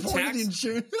whole point of the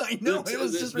insurance. I know it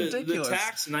was just ridiculous. The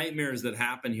tax nightmares that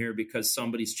happen here because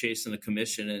somebody's chasing the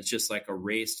commission, and it's just like a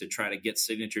race to try to get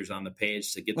signatures on the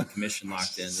page to get the commission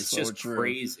locked in. It's so just true.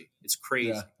 Crazy. It's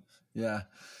crazy. Yeah.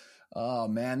 Oh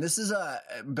man, this has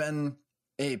been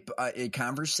a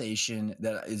conversation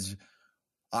that is.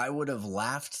 I would have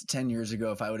laughed 10 years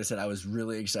ago if I would have said I was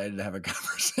really excited to have a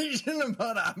conversation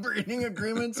about operating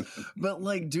agreements. But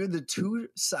like, dude, the two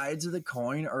sides of the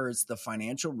coin are it's the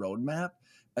financial roadmap,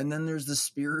 and then there's the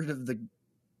spirit of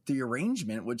the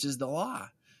arrangement, which is the law.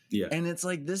 Yeah. And it's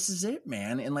like, this is it,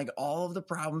 man. And like all of the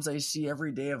problems I see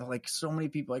every day of like so many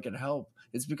people I could help,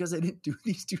 it's because I didn't do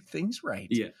these two things right.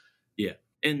 Yeah. Yeah.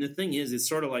 And the thing is, it's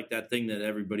sort of like that thing that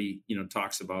everybody,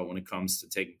 talks about when it comes to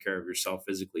taking care of yourself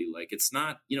physically. Like it's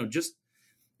not,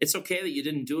 it's okay that you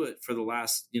didn't do it for the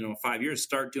last, 5 years.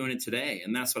 Start doing it today.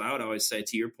 And that's what I would always say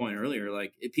to your point earlier.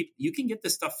 Like you can get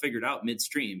this stuff figured out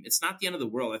midstream. It's not the end of the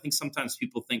world. I think sometimes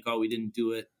people think, oh, we didn't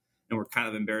do it, and we're kind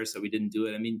of embarrassed that we didn't do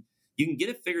it. I mean, you can get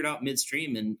it figured out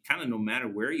midstream, and kind of no matter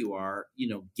where you are,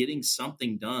 getting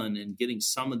something done and getting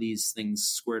some of these things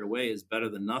squared away is better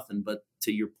than nothing. But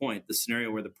to your point, the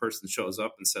scenario where the person shows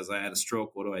up and says, I had a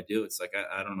stroke, what do I do? It's like,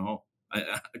 I don't know.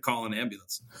 I call an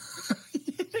ambulance.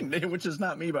 Which is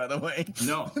not me, by the way.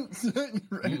 No.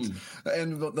 Right.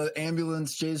 And the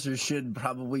ambulance chasers should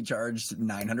probably charge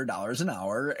 $900 an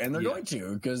hour, and they're going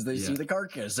to because they see the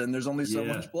carcass and there's only so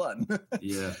much blood.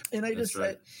 Yeah. And I just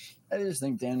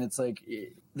think, Dan, it's like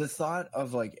the thought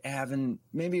of like having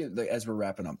maybe as we're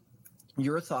wrapping up,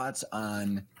 your thoughts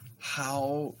on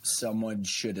how someone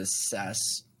should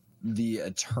assess the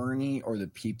attorney or the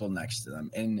people next to them.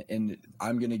 And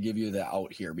I'm going to give you the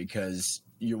out here because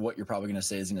what you're probably going to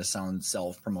say is going to sound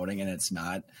self-promoting, and it's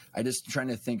not. I just trying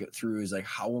to think it through is like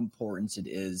how important it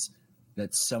is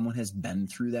that someone has been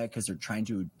through that because they're trying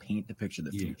to paint the picture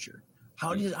of the future.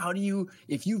 How do you,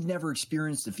 if you've never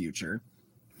experienced the future,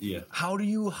 how do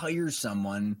you hire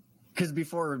someone? Because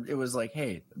before it was like,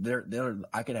 hey,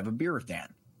 I could have a beer with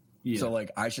Dan. Yeah. So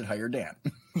like I should hire Dan.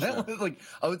 Sure. Like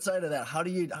outside of that, how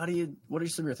do you, what are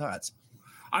some of your thoughts?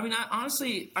 I mean,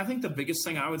 I think the biggest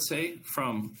thing I would say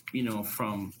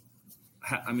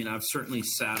I've certainly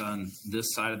sat on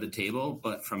this side of the table,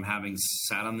 but from having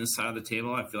sat on this side of the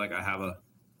table, I feel like I have an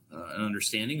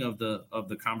understanding of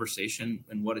the conversation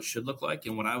and what it should look like.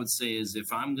 And what I would say is,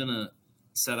 if I'm going to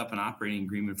set up an operating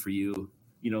agreement for you,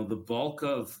 the bulk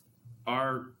of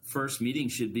our first meeting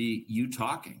should be you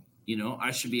talking.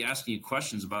 I should be asking you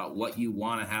questions about what you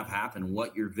want to have happen,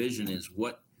 what your vision is,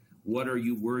 what are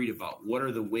you worried about? What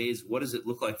are the ways? What does it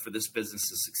look like for this business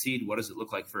to succeed? What does it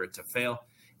look like for it to fail?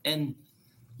 And,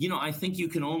 I think you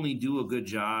can only do a good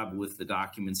job with the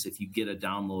documents if you get a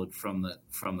download from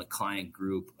the client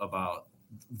group about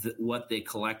what they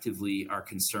collectively are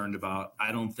concerned about.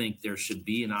 I don't think there should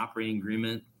be an operating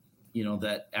agreement,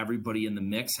 that everybody in the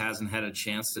mix hasn't had a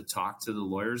chance to talk to the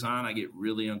lawyers on. I get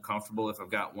really uncomfortable if I've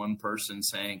got one person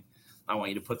saying, I want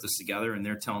you to put this together, and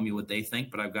they're telling me what they think,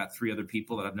 but I've got 3 other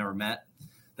people that I've never met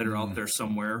that are out there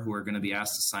somewhere who are going to be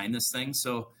asked to sign this thing.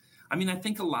 So, I mean, I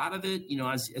think a lot of it,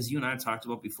 as you and I talked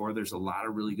about before, there's a lot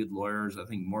of really good lawyers. I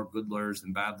think more good lawyers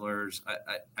than bad lawyers.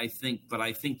 I think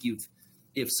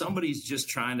if somebody's just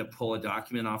trying to pull a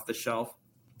document off the shelf,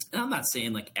 and I'm not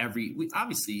saying like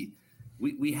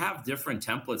we have different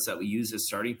templates that we use as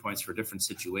starting points for different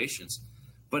situations.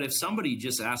 But if somebody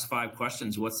just asks 5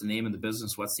 questions, what's the name of the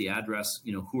business? What's the address?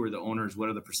 Who are the owners? What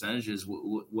are the percentages?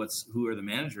 Who are the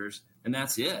managers? And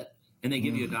that's it. And they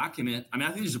give you a document. I mean,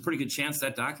 I think there's a pretty good chance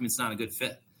that document's not a good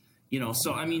fit.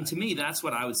 So, I mean, to me, that's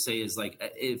what I would say is like,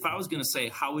 if I was going to say,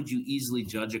 how would you easily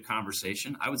judge a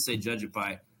conversation? I would say judge it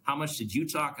by how much did you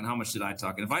talk and how much did I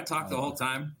talk? And if I talk the whole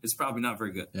time, it's probably not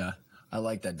very good. Yeah, I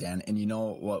like that, Dan. And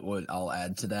what I'll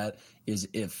add to that is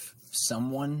if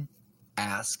someone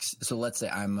asks, so let's say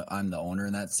I'm the owner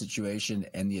in that situation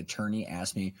and the attorney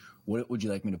asks me, what would you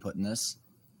like me to put in this?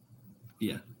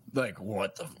 Yeah. Like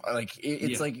what the like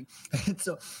it's like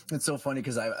it's so funny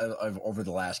because I've over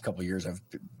the last couple of years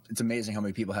it's amazing how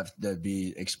many people have to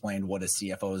be explained what a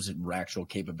CFO's actual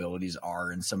capabilities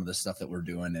are and some of the stuff that we're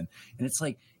doing and it's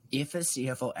like if a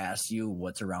CFO asks you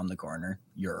what's around the corner,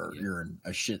 you're in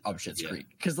a shit's creek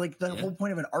because like the whole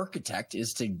point of an architect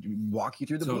is to walk you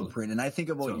through the blueprint. And I think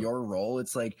about your role,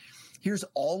 it's like here's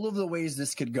all of the ways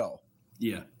this could go.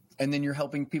 Yeah. And then you're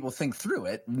helping people think through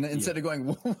it instead of going,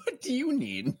 well, what do you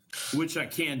need? Which I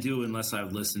can't do unless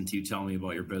I've listened to you tell me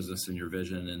about your business and your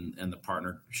vision and the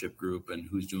partnership group and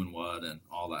who's doing what and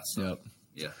all that stuff. Yep.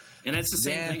 Yeah. And it's the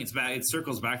same thing. It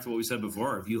circles back to what we said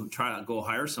before. If you try to go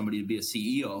hire somebody to be a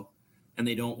CEO and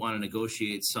they don't want to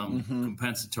negotiate some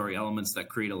compensatory elements that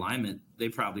create alignment, they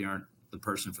probably aren't the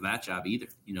person for that job either,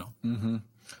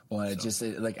 Well,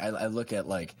 I look at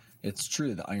like, it's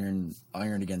true that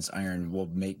iron against iron will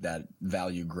make that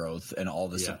value growth and all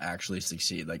this stuff actually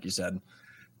succeed. Like you said,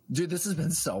 dude, this has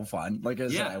been so fun. Like I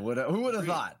said, who would have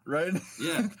thought, right?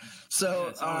 Yeah. So,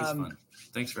 it's always fun.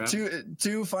 Thanks for having me.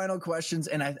 Two final questions,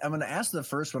 and I'm going to ask the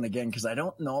first one again because I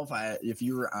don't know if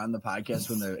you were on the podcast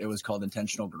when it was called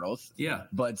Intentional Growth. Yeah.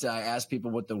 But I asked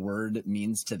people what the word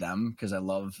means to them because I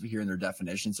love hearing their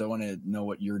definition. So I want to know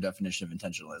what your definition of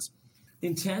intentional is.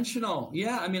 Intentional.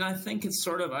 Yeah. I mean, I think it's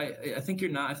sort of, I think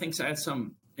you're not, I think I had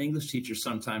some English teachers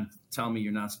sometimes tell me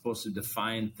you're not supposed to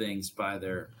define things by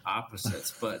their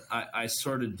opposites, but I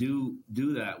sort of do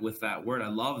that with that word. I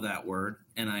love that word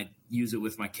and I use it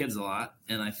with my kids a lot.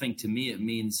 And I think to me, it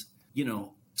means,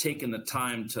 taking the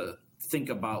time to think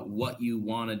about what you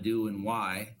want to do and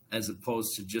why, as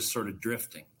opposed to just sort of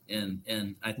drifting.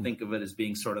 And I think of it as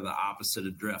being sort of the opposite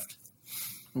of drift.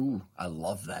 Ooh, I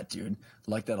love that, dude.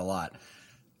 I like that a lot.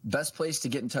 Best place to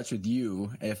get in touch with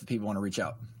you if people want to reach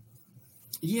out.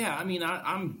 Yeah, I mean,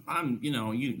 I'm, you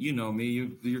know me.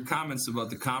 Your comments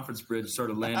about the conference bridge sort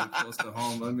of landed close to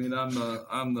home. I mean, I'm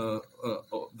the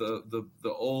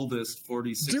oldest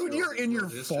 46. Dude, you're in your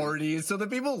 40s, so the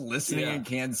people listening and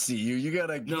can't see you. You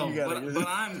gotta.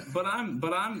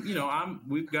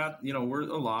 We've got, we're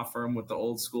a law firm with the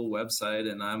old school website,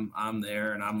 and I'm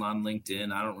there, and I'm on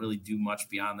LinkedIn. I don't really do much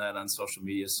beyond that on social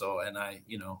media. So, and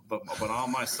but all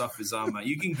my stuff is on my.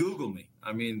 You can Google me.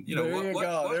 I mean, what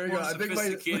more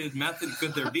sophisticated method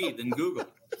could there be than Google?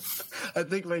 I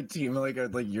think my team, like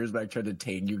years back, tried to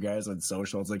tag you guys on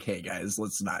social. It's like, hey guys,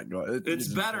 let's not go. It's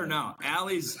better now.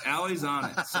 Allie's on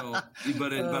it. So,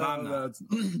 but I'm not.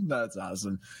 That's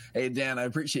awesome. Hey Dan, I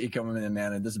appreciate you coming in,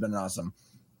 man. This has been awesome.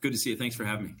 Good to see you. Thanks for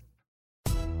having me.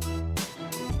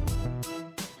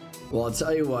 Well, I'll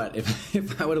tell you what,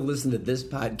 if I would have listened to this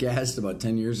podcast about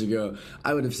 10 years ago,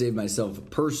 I would have saved myself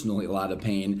personally a lot of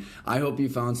pain. I hope you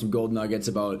found some gold nuggets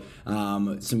about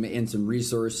some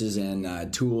resources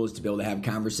and tools to be able to have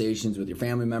conversations with your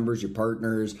family members, your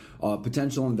partners,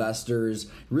 potential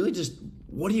investors. Really just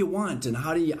what do you want and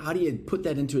how do you put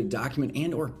that into a document,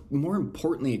 and or more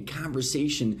importantly, a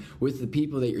conversation with the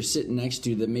people that you're sitting next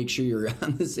to that make sure you're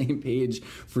on the same page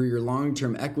for your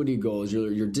long-term equity goals,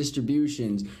 your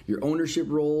distributions, your ownership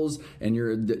roles, and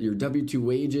your W-2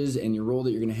 wages, and your role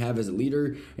that you're going to have as a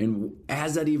leader. And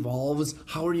as that evolves,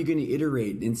 how are you going to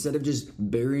iterate instead of just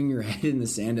burying your head in the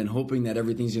sand and hoping that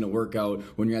everything's going to work out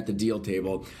when you're at the deal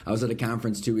table? I was at a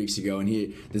conference 2 weeks ago,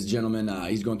 and this gentleman,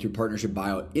 he's going through partnership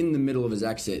buyout in the middle of his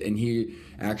exit, and he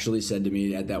actually said to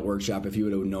me at that workshop, if he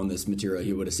would have known this material,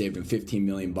 he would have saved him $15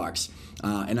 million.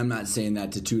 And I'm not saying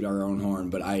that to toot our own horn,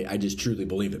 but I just truly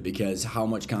believe it, because how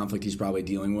much conflict he's probably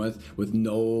dealing with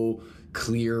no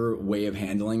clear way of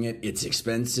handling it. It's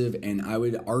expensive, and I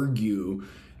would argue,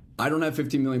 I don't have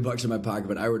 $15 million in my pocket,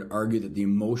 but I would argue that the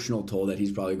emotional toll that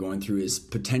he's probably going through is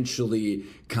potentially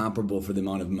comparable for the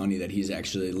amount of money that he's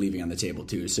actually leaving on the table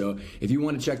too. So if you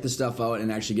want to check this stuff out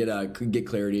and actually get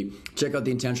clarity, check out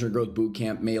the Intentional Growth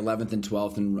Bootcamp, May 11th and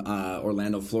 12th in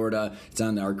Orlando, Florida. It's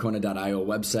on the Arcona.io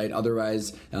website.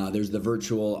 Otherwise, there's the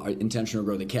virtual Intentional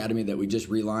Growth Academy that we just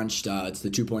relaunched. It's the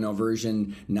 2.0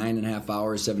 version, 9.5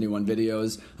 hours, 71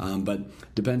 videos.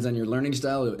 But depends on your learning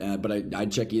style. But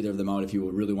I'd check either of them out if you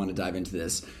really want to dive into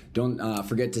this. Don't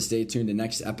forget to stay tuned to the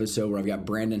next episode where I've got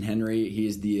Brandon Henry. He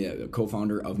is the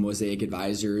co-founder of Mosaic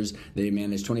Advisors. They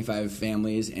manage 25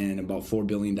 families and about $4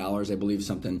 billion, I believe,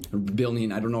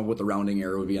 billion. I don't know what the rounding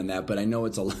error would be on that, but I know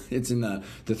it's in the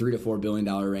 $3 to $4 billion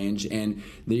range. And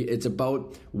it's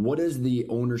about what does the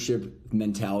ownership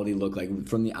mentality look like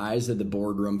from the eyes of the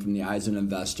boardroom, from the eyes of an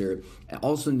investor,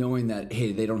 also knowing that,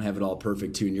 hey, they don't have it all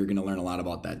perfect too, and you're going to learn a lot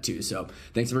about that too. So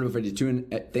thanks everybody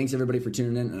for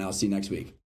tuning in, and I'll see you next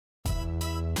week.